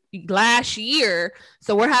was last year.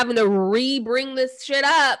 So we're having to bring this shit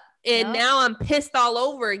up. And now I'm pissed all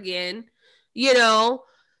over again, you know?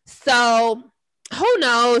 So who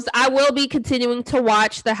knows? I will be continuing to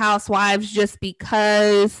watch The Housewives just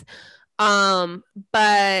because,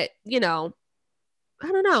 but you know,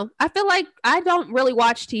 I don't know. I feel like I don't really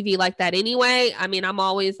watch TV like that anyway. I mean, I'm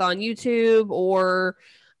always on YouTube or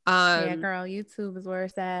girl, YouTube is where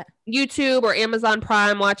it's at. YouTube or Amazon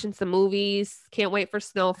Prime watching some movies. Can't wait for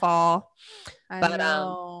Snowfall. I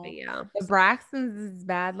know. Yeah. The Braxtons is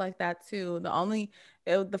bad like that too.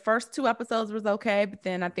 The first 2 episodes was okay, but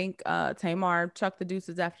then I think Tamar chucked the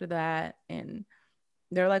deuces after that, and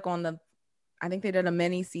they're like I think they did a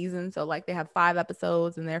mini season, so like they have 5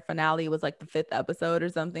 episodes, and their finale was like the 5th episode or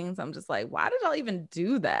something. So I'm just like, why did y'all even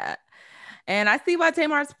do that? And I see why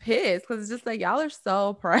Tamar's pissed, because it's just like y'all are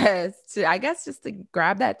so pressed I guess just to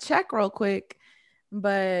grab that check real quick,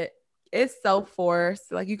 but it's so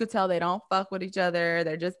forced. Like you could tell they don't fuck with each other.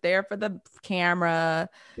 They're just there for the camera.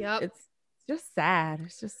 Yep. It's just sad.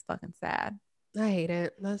 It's just fucking sad. I hate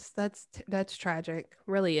it. That's tragic.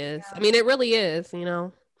 Really is. Yeah. I mean, it really is, you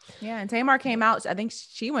know. Yeah, and Tamar came out. I think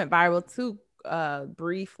she went viral too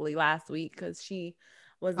briefly last week because she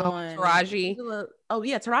was on Taraji.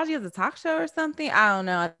 Taraji has a talk show or something. I don't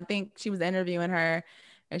know. I think she was interviewing her,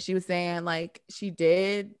 and she was saying like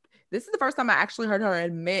this is the first time I actually heard her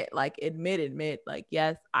admit, like,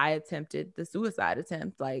 yes, I attempted the suicide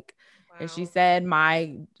attempt. Like, wow. And she said,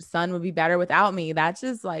 my son would be better without me. That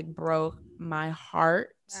just like broke my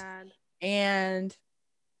heart. Bad. And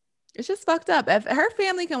it's just fucked up. If her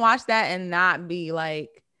family can watch that and not be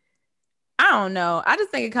like, I don't know. I just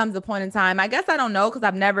think it comes a point in time. I guess I don't know because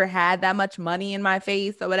I've never had that much money in my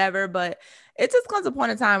face or whatever, but it just comes a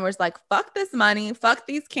point in time where it's like, fuck this money, fuck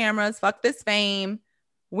these cameras, fuck this fame.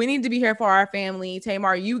 We need to be here for our family.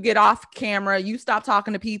 Tamar, you get off camera. You stop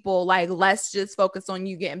talking to people. Like, let's just focus on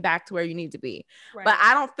you getting back to where you need to be. Right. But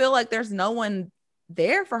I don't feel like there's no one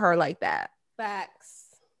there for her like that. Facts.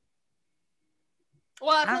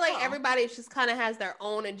 Well, I feel like everybody just kind of has their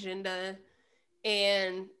own agenda.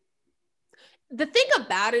 And the thing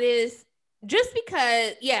about it is, just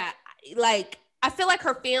because, like, I feel like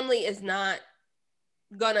her family is not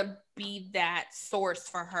gonna be that source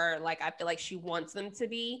for her. Like, I feel like she wants them to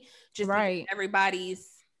be, just right. Everybody's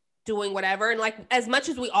doing whatever. And like, as much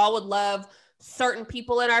as we all would love certain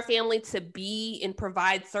people in our family to be and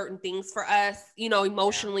provide certain things for us, you know,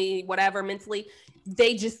 emotionally, whatever, mentally,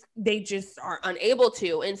 they just are unable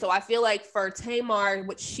to. And so I feel like for Tamar,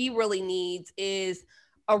 what she really needs is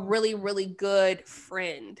a really, really good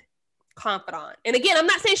friend, confidant. And again, I'm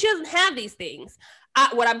not saying she doesn't have these things.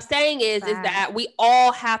 What I'm saying is that we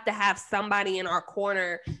all have to have somebody in our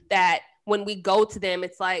corner that when we go to them,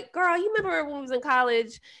 it's like, girl, you remember when we was in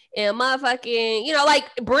college and motherfucking, you know, like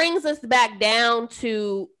brings us back down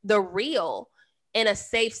to the real in a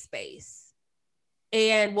safe space.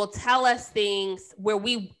 And will tell us things where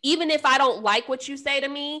even if I don't like what you say to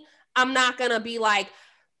me, I'm not going to be like,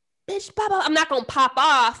 bitch, Baba, I'm not going to pop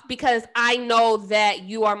off because I know that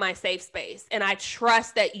you are my safe space. And I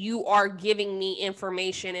trust that you are giving me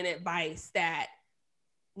information and advice that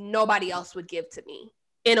nobody else would give to me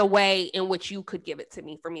in a way in which you could give it to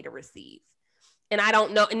me for me to receive. And I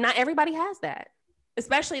don't know. And not everybody has that,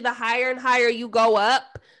 especially the higher and higher you go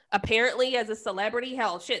up. Apparently, as a celebrity,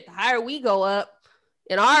 hell, shit, the higher we go up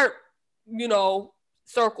in our,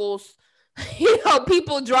 circles,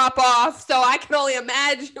 people drop off. So I can only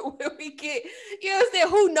imagine when we get,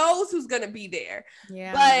 who knows who's going to be there.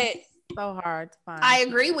 Yeah. But so hard to find. I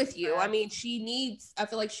agree with you. I mean, I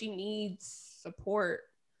feel like she needs support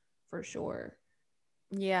for sure.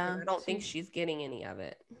 Yeah. And I don't think she's getting any of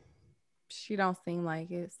it. She don't seem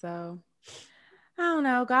like it. So I don't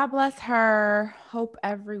know. God bless her. Hope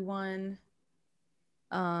everyone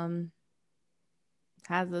has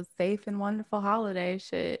a safe and wonderful holiday.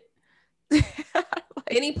 Shit.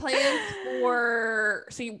 Any plans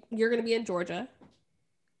so you're going to be in Georgia?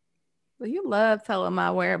 Well, you love telling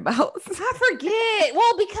my whereabouts. I forget.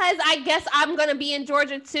 Well, because I guess I'm going to be in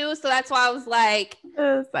Georgia too. So that's why I was like,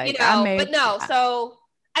 but no. So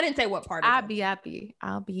I didn't say what part. I'll be happy.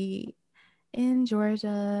 I'll be in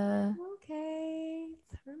Georgia. Okay.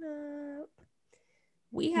 Turn up.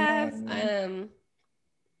 We have, I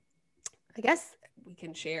guess we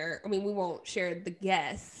can share. I mean, we won't share the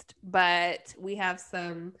guest, but we have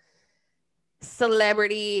some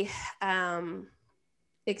celebrity,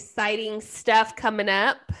 exciting stuff coming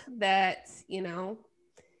up that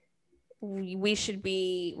we should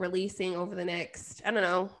be releasing over the next, I don't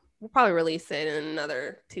know, we'll probably release it in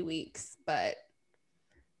another 2 weeks, but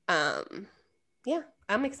yeah,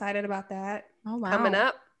 I'm excited about that. Coming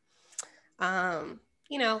up.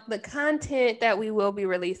 The content that we will be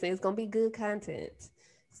releasing is going to be good content,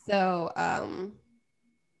 so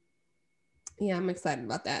yeah, I'm excited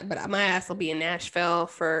about that. But my ass will be in Nashville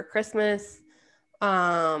for Christmas.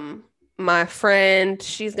 My friend,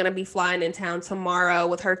 she's going to be flying in town tomorrow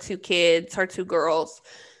with her 2 kids, her 2 girls.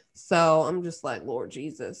 So I'm just like, Lord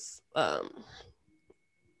Jesus. Why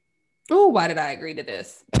did I agree to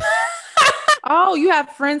this? Oh, you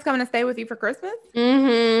have friends coming to stay with you for Christmas?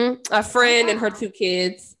 Mm-hmm. A friend and her 2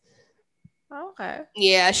 kids. Okay.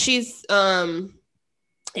 Yeah, she's,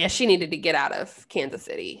 she needed to get out of Kansas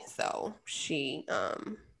City. So she's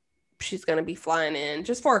going to be flying in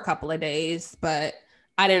just for a couple of days, but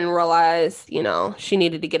I didn't realize, she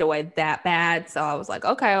needed to get away that bad. So I was like,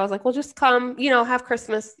 okay. I was like, well, just come, have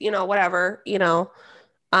Christmas, whatever, so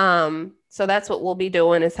that's what we'll be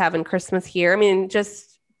doing, is having Christmas here. I mean,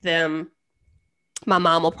 just them. My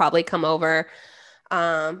mom will probably come over.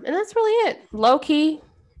 And that's really it. Low key.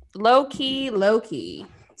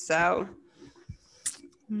 So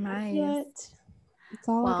nice. That's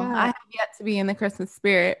all I got. I have yet to be in the Christmas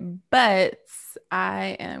spirit, but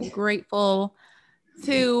I am grateful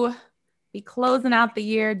to be closing out the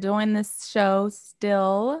year doing this show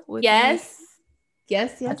still with yes.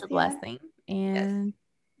 Such a blessing. And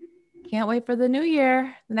can't wait for the new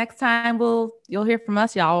year. The next time you'll hear from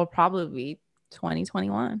us, y'all, will probably be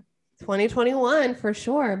 2021. 2021 for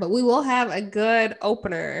sure. But we will have a good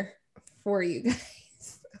opener for you guys.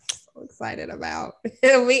 I'm so excited about.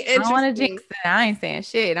 It'll be interesting. I don't want to jinx it. I ain't saying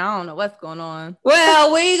shit. I don't know what's going on.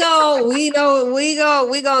 Well, we gonna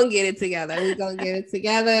get it together. We gonna get it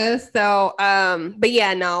together. So, but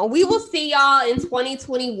yeah, no, we will see y'all in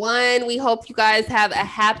 2021. We hope you guys have a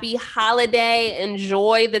happy holiday.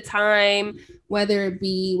 Enjoy the time, whether it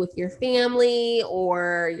be with your family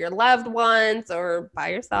or your loved ones or by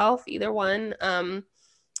yourself, either one.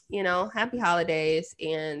 Happy holidays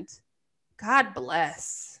and God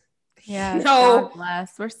bless. Yeah, God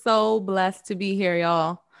bless. We're so blessed to be here,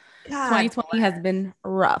 y'all. 2020 has been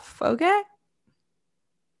rough, okay?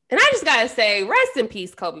 And I just gotta say, rest in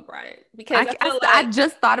peace, Kobe Bryant. Because I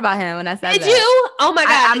just thought about him when I said that. Did you? Oh my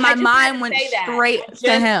God. My mind went straight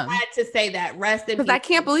to him. I had to say that. Rest in peace. Because I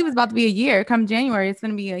can't believe it's about to be a year. Come January, it's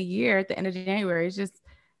going to be a year at the end of January. It's just,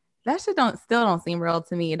 that shit still don't seem real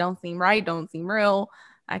to me. It don't seem right. Don't seem real.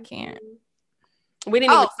 I can't. We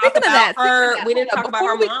didn't even talk about her. We didn't talk about her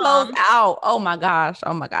mom. Before we close out, oh my gosh.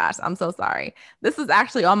 I'm so sorry. This is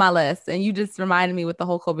actually on my list, and you just reminded me with the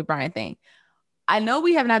whole Kobe Bryant thing. I know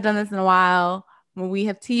we have not done this in a while when we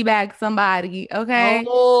have teabagged somebody, okay?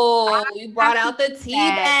 Oh, you brought out the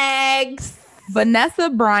teabags.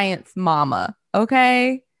 Vanessa Bryant's mama,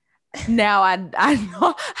 okay? Now, I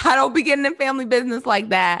know I don't be getting in family business like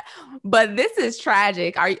that, but this is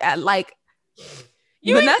tragic. Are you like...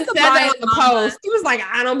 You Vanessa said Bryant that on the post. He was like,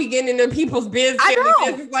 I don't be getting into people's business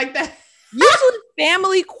like that. Usually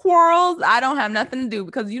family quarrels, I don't have nothing to do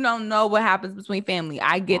because you don't know what happens between family.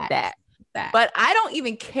 I get that. But I don't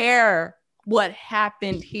even care what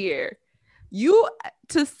happened here. You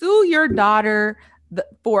to sue your daughter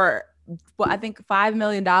for I think $5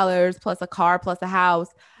 million plus a car plus a house.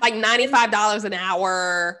 Like $95 an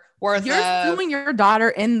hour worth You're of suing your daughter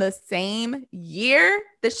in the same year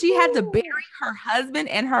that she had to bury her husband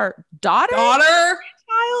and her daughter?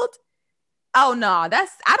 Child? Oh no,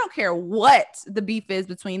 I don't care what the beef is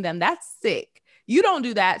between them. That's sick. You don't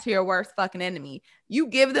do that to your worst fucking enemy. You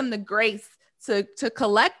give them the grace to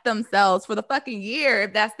collect themselves for the fucking year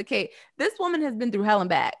if that's the case. This woman has been through hell and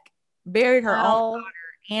back, buried her own daughter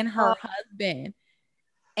and her husband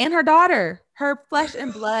and her daughter, her flesh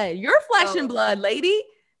and blood. Your flesh and blood, lady.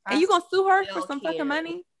 And you gonna sue her for some fucking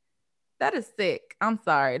money? That is sick. I'm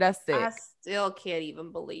sorry. That's sick. I still can't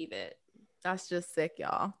even believe it. That's just sick,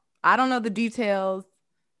 y'all. I don't know the details.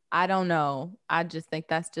 I don't know. I just think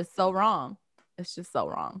that's just so wrong. It's just so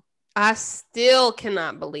wrong. I still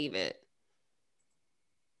cannot believe it.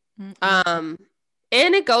 And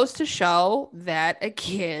it goes to show that,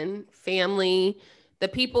 again, family, the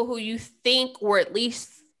people who you think or at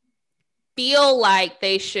least feel like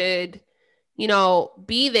they should, you know,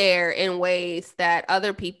 be there in ways that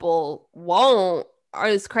other people won't,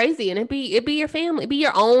 is crazy. And it be your family. It be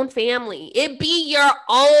your own family. It be your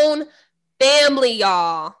own family,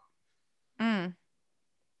 y'all.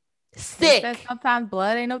 Sick. Sometimes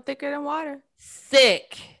blood ain't no thicker than water.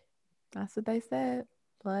 Sick. That's what they said.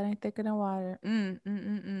 Blood ain't thicker than water.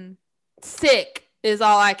 Sick is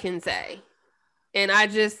all I can say. And I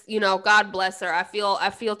just, you know, God bless her. I feel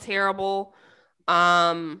terrible.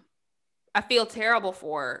 I feel terrible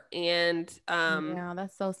for her. And yeah,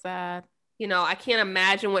 that's so sad. You know, I can't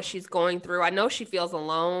imagine what she's going through. I know she feels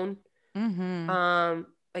alone.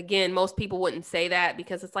 Again, most people wouldn't say that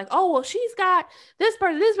because it's like, oh, well, she's got this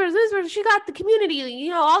person, this person, this person. She got the community, you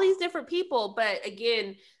know, all these different people. But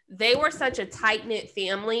again, they were such a tight-knit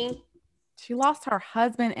family. She lost her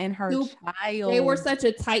husband and her child. They were such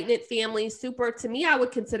a tight-knit family. Super, to me, I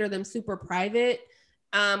would consider them super private.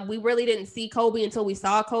 We really didn't see Kobe until we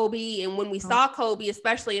saw Kobe. And when we saw Kobe,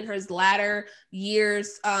 especially in his latter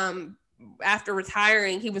years, after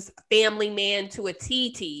retiring, he was a family man to a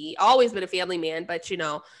TT. Always been a family man, but you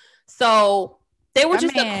know, so they were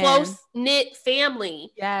just a close-knit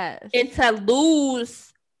family. Yes. And to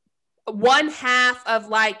lose one half of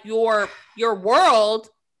like your world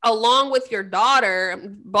along with your daughter,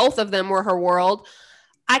 both of them were her world.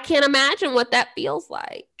 I can't imagine what that feels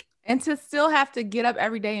like. And to still have to get up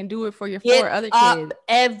every day and do it for your four other kids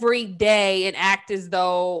every day and act as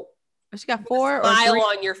though she got four or smile three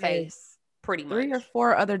on your face, pretty much. 3 or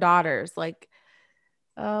 4 other daughters. Like,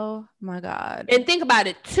 oh my God. And think about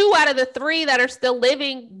it. 2 out of the 3 that are still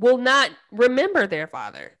living will not remember their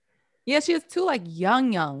father. Yeah, she has 2 like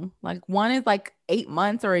young. Like one is like 8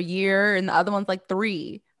 months or a year, and the other one's like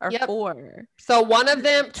 3 or 4. So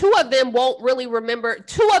 2 of them won't really remember.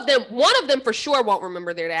 1 of them for sure won't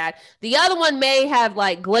remember their dad. The other one may have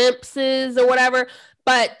like glimpses or whatever,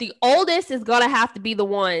 but the oldest is gonna have to be the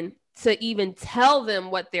one to even tell them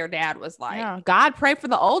what their dad was like. Yeah, God pray for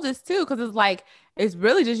the oldest too, because it's like it's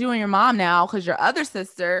really just you and your mom now, because your other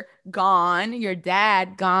sister gone, your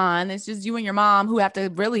dad gone. It's just you and your mom who have to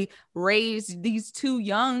really raise these 2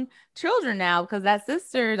 young children now, because that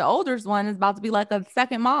sister, the oldest one, is about to be like a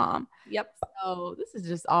second mom. Yep. So this is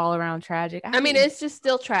just all around tragic. I mean, it's just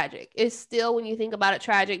still tragic. It's still, when you think about it,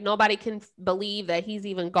 tragic. Nobody can believe that he's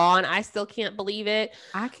even gone. I still can't believe it.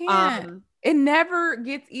 I can't. It never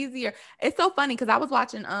gets easier. It's so funny because I was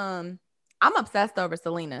watching I'm obsessed over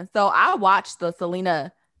Selena. So I watched the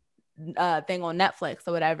Selena thing on Netflix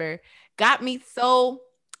or whatever. Got me so,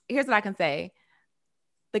 here's what I can say.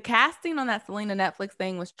 The casting on that Selena Netflix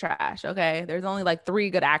thing was trash. Okay. There's only like 3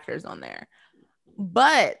 good actors on there.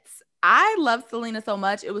 But I love Selena so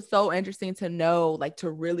much. It was so interesting to know, like, to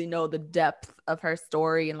really know the depth of her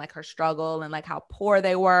story and like her struggle and like how poor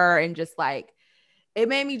they were. And just like, it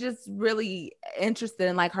made me just really interested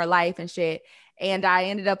in like her life and shit. And I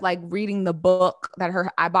ended up like reading the book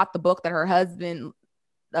I bought the book that her husband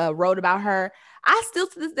wrote about her. I still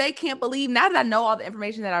to this day can't believe, now that I know all the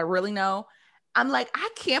information that I really know, I'm like, I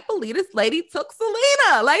can't believe this lady took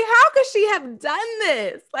Selena. Like, how could she have done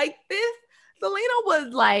this? Like this, Selena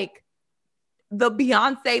was like the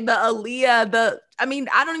Beyonce, the Aaliyah,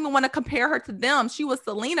 I don't even want to compare her to them. She was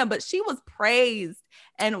Selena, but she was praised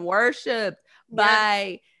and worshiped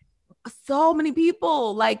by so many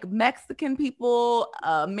people, like Mexican people,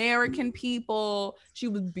 American people. She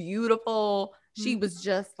was beautiful. She was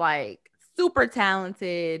just like super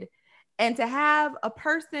talented. And to have a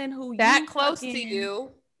person who that close to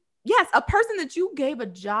you. Yes, a person that you gave a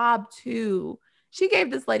job to. She gave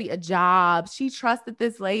this lady a job. She trusted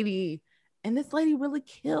this lady. And this lady really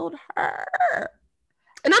killed her.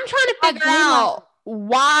 And I'm trying to figure out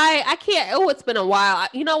why I can't. Oh, it's been a while.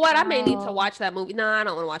 You know what? I may need to Wow. watch that movie. No, I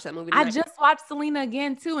don't want to watch that movie I tonight. just watched Selena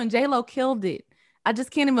again too, and J-Lo killed it. I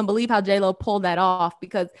just can't even believe how J-Lo pulled that off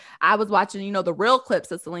because I was watching, the real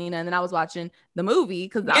clips of Selena, and then I was watching the movie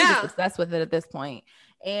because I'm just Yeah. obsessed with it at this point.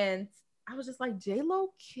 And I was just like, J-Lo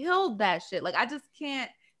killed that shit. Like, I just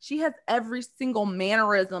can't. She has every single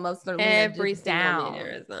mannerism of Selena Every just single down.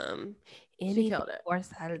 mannerism. She Anything killed it. for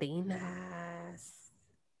Salinas.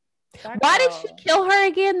 That Why did she girl. kill her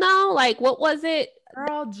again though? Like, what was it?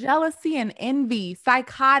 Girl, jealousy and envy,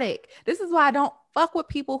 psychotic. This is why I don't fuck with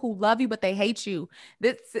people who love you but they hate you.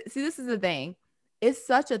 This is the thing. It's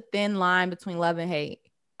such a thin line between love and hate.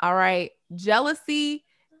 All right. Jealousy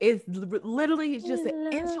is literally just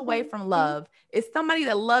an inch away from love. It's somebody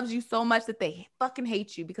that loves you so much that they fucking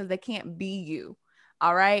hate you because they can't be you.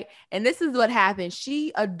 All right. And this is what happened.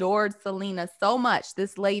 She adored Selena so much.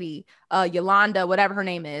 This lady, Yolanda, whatever her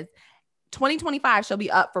name is, 2025, she'll be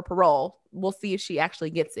up for parole. We'll see if she actually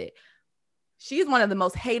gets it. She's one of the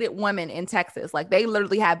most hated women in Texas. Like, they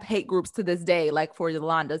literally have hate groups to this day, like for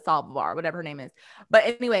Yolanda Saldivar, whatever her name is. But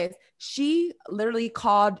anyways, she literally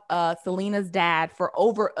called Selena's dad for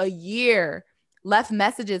over a year, left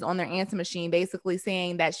messages on their answer machine basically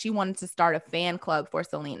saying that she wanted to start a fan club for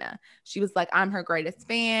Selena. She was like, I'm her greatest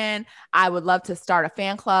fan. I would love to start a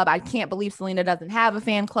fan club. I can't believe Selena doesn't have a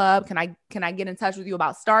fan club. Can I get in touch with you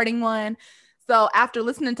about starting one? So after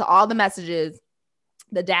listening to all the messages,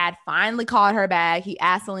 the dad finally called her back. He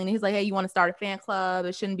asked Selena, he's like, hey, you want to start a fan club?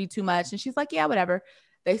 It shouldn't be too much. And she's like, yeah, whatever.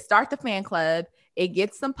 They start the fan club. It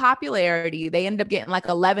gets some popularity. They ended up getting like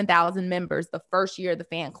 11,000 members the first year of the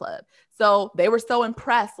fan club. So they were so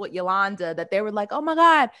impressed with Yolanda that they were like, oh my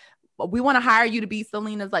God, we want to hire you to be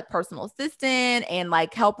Selena's like personal assistant and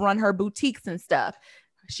like help run her boutiques and stuff.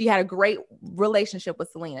 She had a great relationship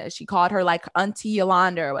with Selena. She called her like Auntie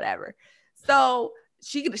Yolanda or whatever. So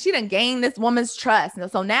she didn't gain this woman's trust.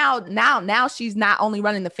 So now she's not only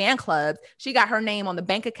running the fan clubs, she got her name on the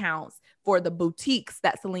bank accounts for the boutiques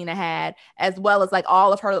that Selena had, as well as like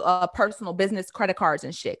all of her personal business credit cards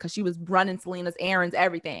and shit, because she was running Selena's errands,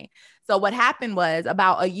 everything. So what happened was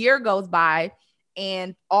about a year goes by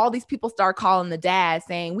and all these people start calling the dad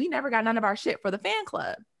saying, we never got none of our shit for the fan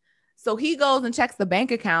club. So he goes and checks the bank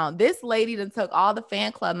account. This lady then took all the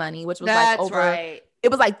fan club money, which was like over right. It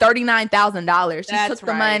was like $39,000. She took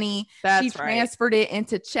the money. She transferred it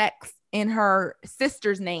into checks in her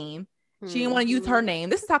sister's name. She didn't want to use her name.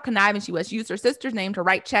 This is how conniving she was. She used her sister's name to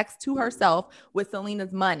write checks to herself with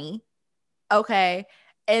Selena's money. Okay.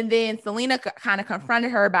 And then Selena kind of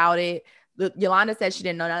confronted her about it. Yolanda said she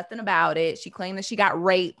didn't know nothing about it. She claimed that she got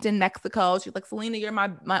raped in Mexico. She's like, Selena, you're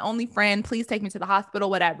my only friend. Please take me to the hospital,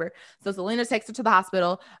 whatever. So Selena takes her to the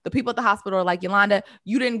hospital. The people at the hospital are like, Yolanda,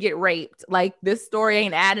 you didn't get raped. Like, this story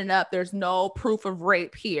ain't adding up. There's no proof of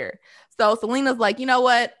rape here. So Selena's like, you know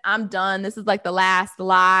what? I'm done. This is like the last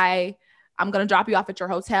lie. I'm going to drop you off at your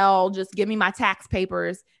hotel. Just give me my tax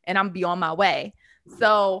papers and I'm be on my way.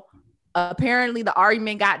 So apparently the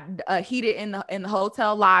argument got heated in the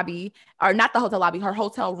hotel lobby, or not the hotel lobby, her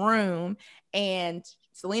hotel room. And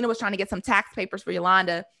Selena was trying to get some tax papers for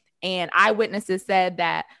Yolanda. And eyewitnesses said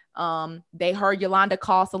that they heard Yolanda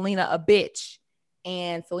call Selena a bitch,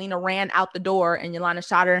 and Selena ran out the door and Yolanda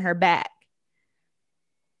shot her in her back.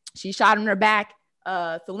 She shot her in her back.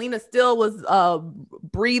 Selena still was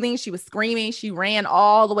breathing. She was screaming. She ran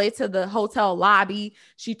all the way to the hotel lobby.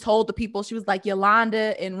 She told the people, she was like,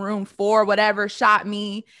 Yolanda in room 4, whatever, shot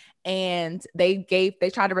me. And they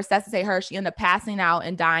tried to resuscitate her. She ended up passing out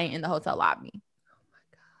and dying in the hotel lobby. Oh my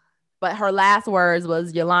God. But her last words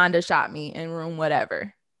was, Yolanda shot me in room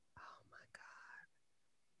whatever. Oh my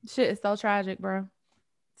God. Shit is so tragic, bro.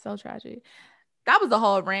 So tragic. That was a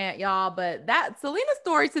whole rant, y'all. But that Selena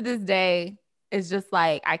story to this day is just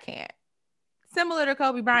like, I can't. Similar to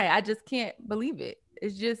Kobe Bryant. I just can't believe it.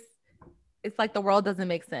 It's like the world doesn't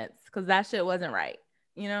make sense because that shit wasn't right,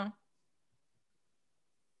 you know?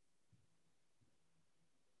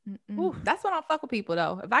 That's why I don't fuck with people,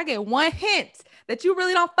 though. If I get one hint that you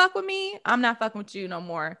really don't fuck with me, I'm not fucking with you no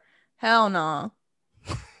more. Hell no.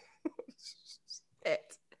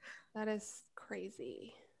 That is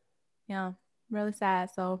crazy. Yeah, really sad.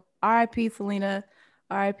 So R.I.P. Selena,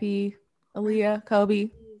 R.I.P. Aaliyah, Kobe,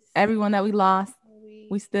 everyone that we lost.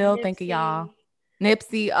 We still think of y'all.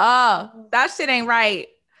 Nipsey. Oh, that shit ain't right.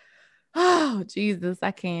 Oh, Jesus,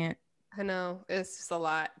 I can't. I know. It's just a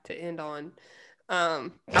lot to end on. I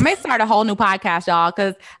may start a whole new podcast, y'all,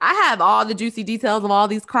 because I have all the juicy details of all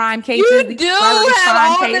these crime cases. You do have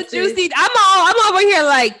all the juicy. I'm over here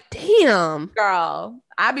like, damn, girl.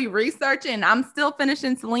 I be researching. I'm still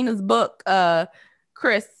finishing Selena's book,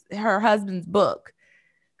 Chris, her husband's book,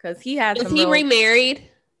 because he had Was he remarried?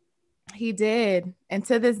 He did, and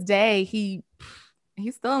to this day, he's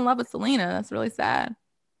still in love with Selena. That's really sad.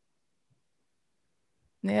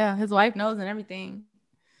 Yeah, his wife knows and everything.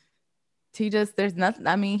 There's nothing.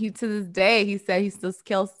 I mean, he to this day, he said he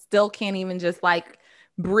still can't even just like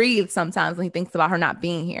breathe sometimes when he thinks about her not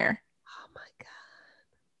being here. Oh my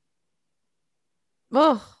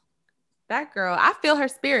God. Oh, that girl. I feel her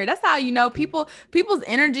spirit. That's how you know people's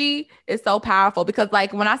energy is so powerful, because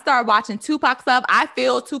like when I started watching Tupac stuff, I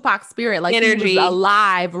feel Tupac's spirit, like energy. He was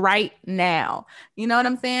alive right now. You know what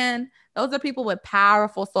I'm saying? Those are people with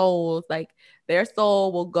powerful souls. Like their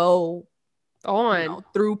soul will go on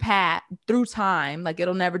through time, like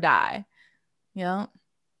it'll never die. Yeah.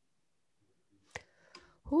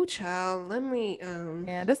 Oh, child, let me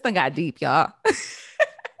yeah, this thing got deep, y'all.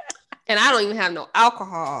 And I don't even have no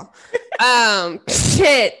alcohol.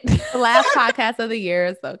 Shit. The last podcast of the year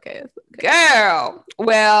is okay. Girl.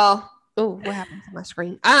 Well, what happened to my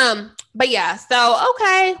screen? But yeah, so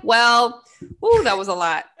okay. Well, that was a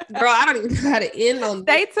lot. Girl, I don't even know how to end on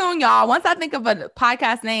Stay tuned, y'all. Once I think of a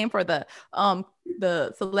podcast name for the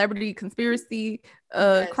celebrity conspiracy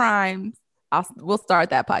crimes, we'll start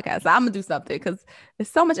that podcast. I'm gonna do something because there's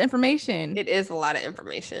so much information. It is a lot of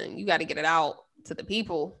information. You got to get it out to the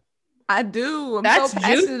people. I do. That's so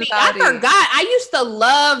juicy. I forgot. I used to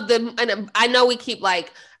love them, and I know we keep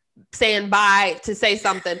like saying bye to say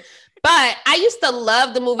something, but I used to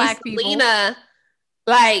love the movie Black Selena.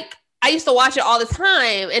 Like I used to watch it all the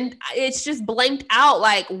time, and it's just blanked out.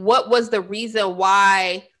 Like, what was the reason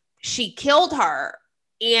why she killed her?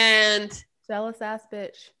 And jealous ass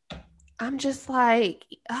bitch. I'm just like,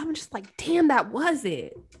 damn, that was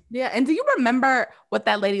it. Yeah. And do you remember what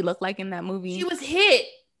that lady looked like in that movie? She was hit.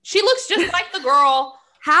 She looks just like the girl.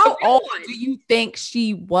 How old do you think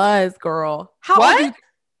she was, girl? How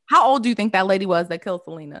old do you think that lady was that killed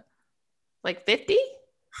Selena? Like 50?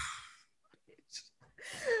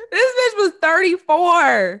 This bitch was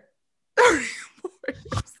 34. 34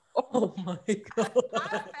 years old. Oh my God.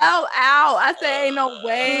 I fell out. I said, ain't no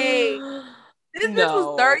way. This bitch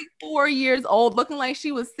was 34 years old, looking like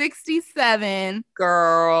she was 67.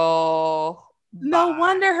 Girl. No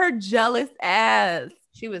wonder her jealous ass.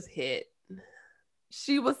 She was hit.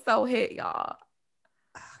 She was so hit, y'all.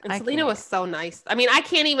 And Selena was so nice. I mean, I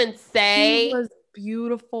can't even say. She was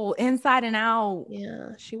beautiful inside and out. Yeah,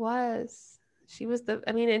 she was. She was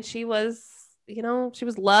and she was, she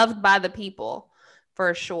was loved by the people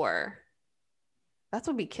for sure. That's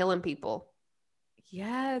what be killing people.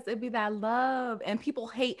 Yes, it'd be that love. And people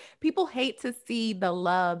hate to see the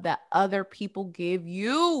love that other people give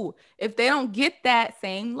you if they don't get that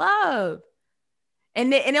same love.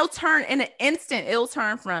 And it'll turn in an instant. It'll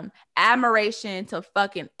turn from admiration to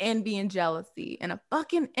fucking envy and jealousy in a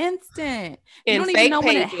fucking instant. You don't even know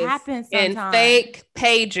when it happens sometimes. And fake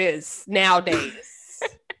pages nowadays.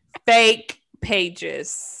 Fake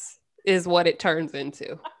pages is what it turns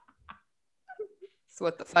into. It's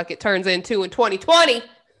what the fuck it turns into in 2020.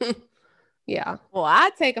 Yeah. Well,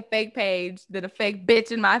 I'd take a fake page than a fake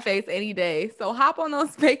bitch in my face any day. So hop on those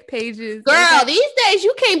fake pages. Girl, these days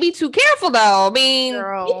you can't be too careful though. I mean,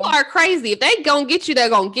 people are crazy. If they gonna get you, they're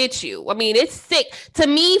gonna get you. I mean, it's sick to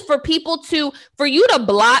me for you to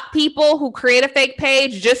block people who create a fake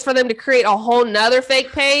page just for them to create a whole nother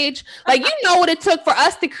fake page. Like, you know what it took for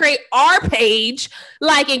us to create our page,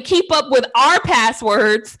 like, and keep up with our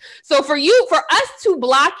passwords. So for us to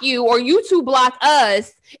block you or you to block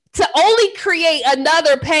us, to only create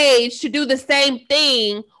another page to do the same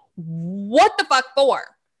thing, what the fuck for?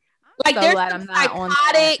 Like,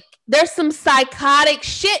 there's some psychotic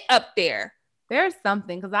shit up there. There's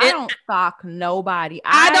something, because I don't stalk nobody.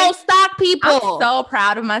 I don't stalk people. I'm so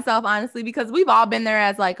proud of myself, honestly, because we've all been there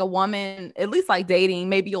as like a woman, at least like dating.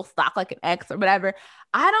 Maybe you'll stalk like an ex or whatever.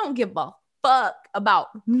 I don't give a fuck about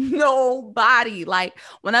nobody. Like,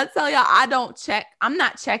 when I tell y'all I'm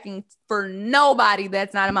not checking for nobody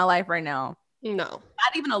that's not in my life right now. No, not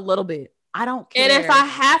even a little bit. I don't care. And if I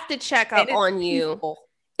have to check up on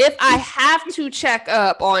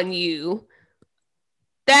you,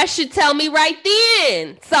 that should tell me right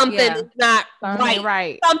then something is not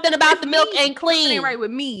right. Something about the milk ain't clean. Something ain't right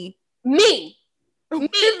with me. Me.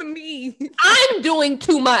 I'm doing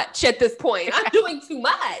too much at this point. I'm doing too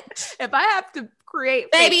much. If I have to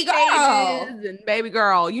create baby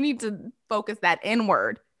girl, you need to focus that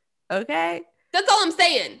inward. Okay? That's all I'm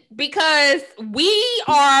saying. Because we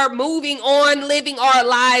are moving on, living our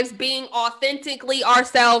lives, being authentically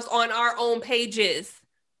ourselves on our own pages.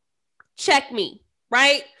 Check me,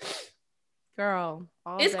 right? Girl.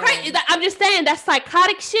 It's crazy. I'm just saying, that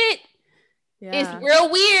psychotic shit It's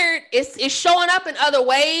real weird. It's showing up in other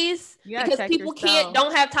ways because people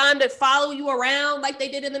don't have time to follow you around like they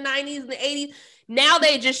did in the 90s and the 80s. Now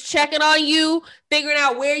they just checking on you, figuring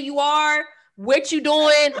out where you are, what you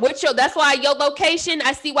doing, that's why your location,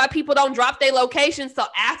 I see why people don't drop their location. So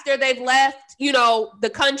after they've left,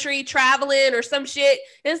 the country traveling or some shit,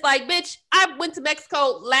 it's like, bitch, I went to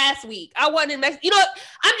Mexico last week. I wasn't in Mexico.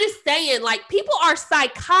 I'm just saying, like, people are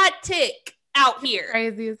psychotic out here.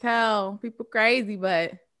 Crazy as hell. People crazy,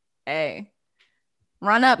 but hey,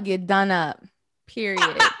 run up, get done up.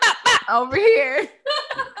 Period. Over here.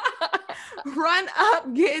 Run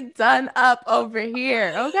up, get done up over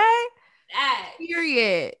here. Okay?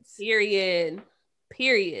 Period.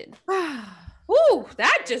 Woo,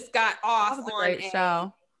 that just got off on a great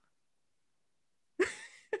show.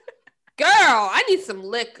 Girl, I need some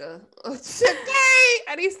liquor today.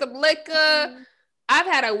 I need some liquor. I've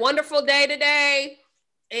had a wonderful day today,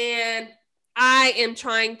 and I am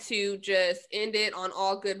trying to just end it on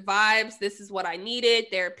all good vibes. This is what I needed.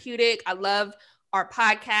 Therapeutic. I love our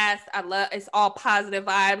podcast. It's all positive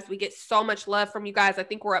vibes. We get so much love from you guys. I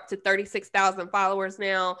think we're up to 36,000 followers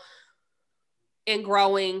now and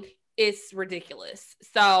growing. It's ridiculous.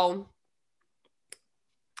 So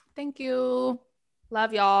thank you.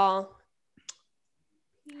 Love y'all.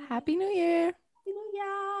 Happy New Year. Happy New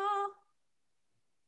Year.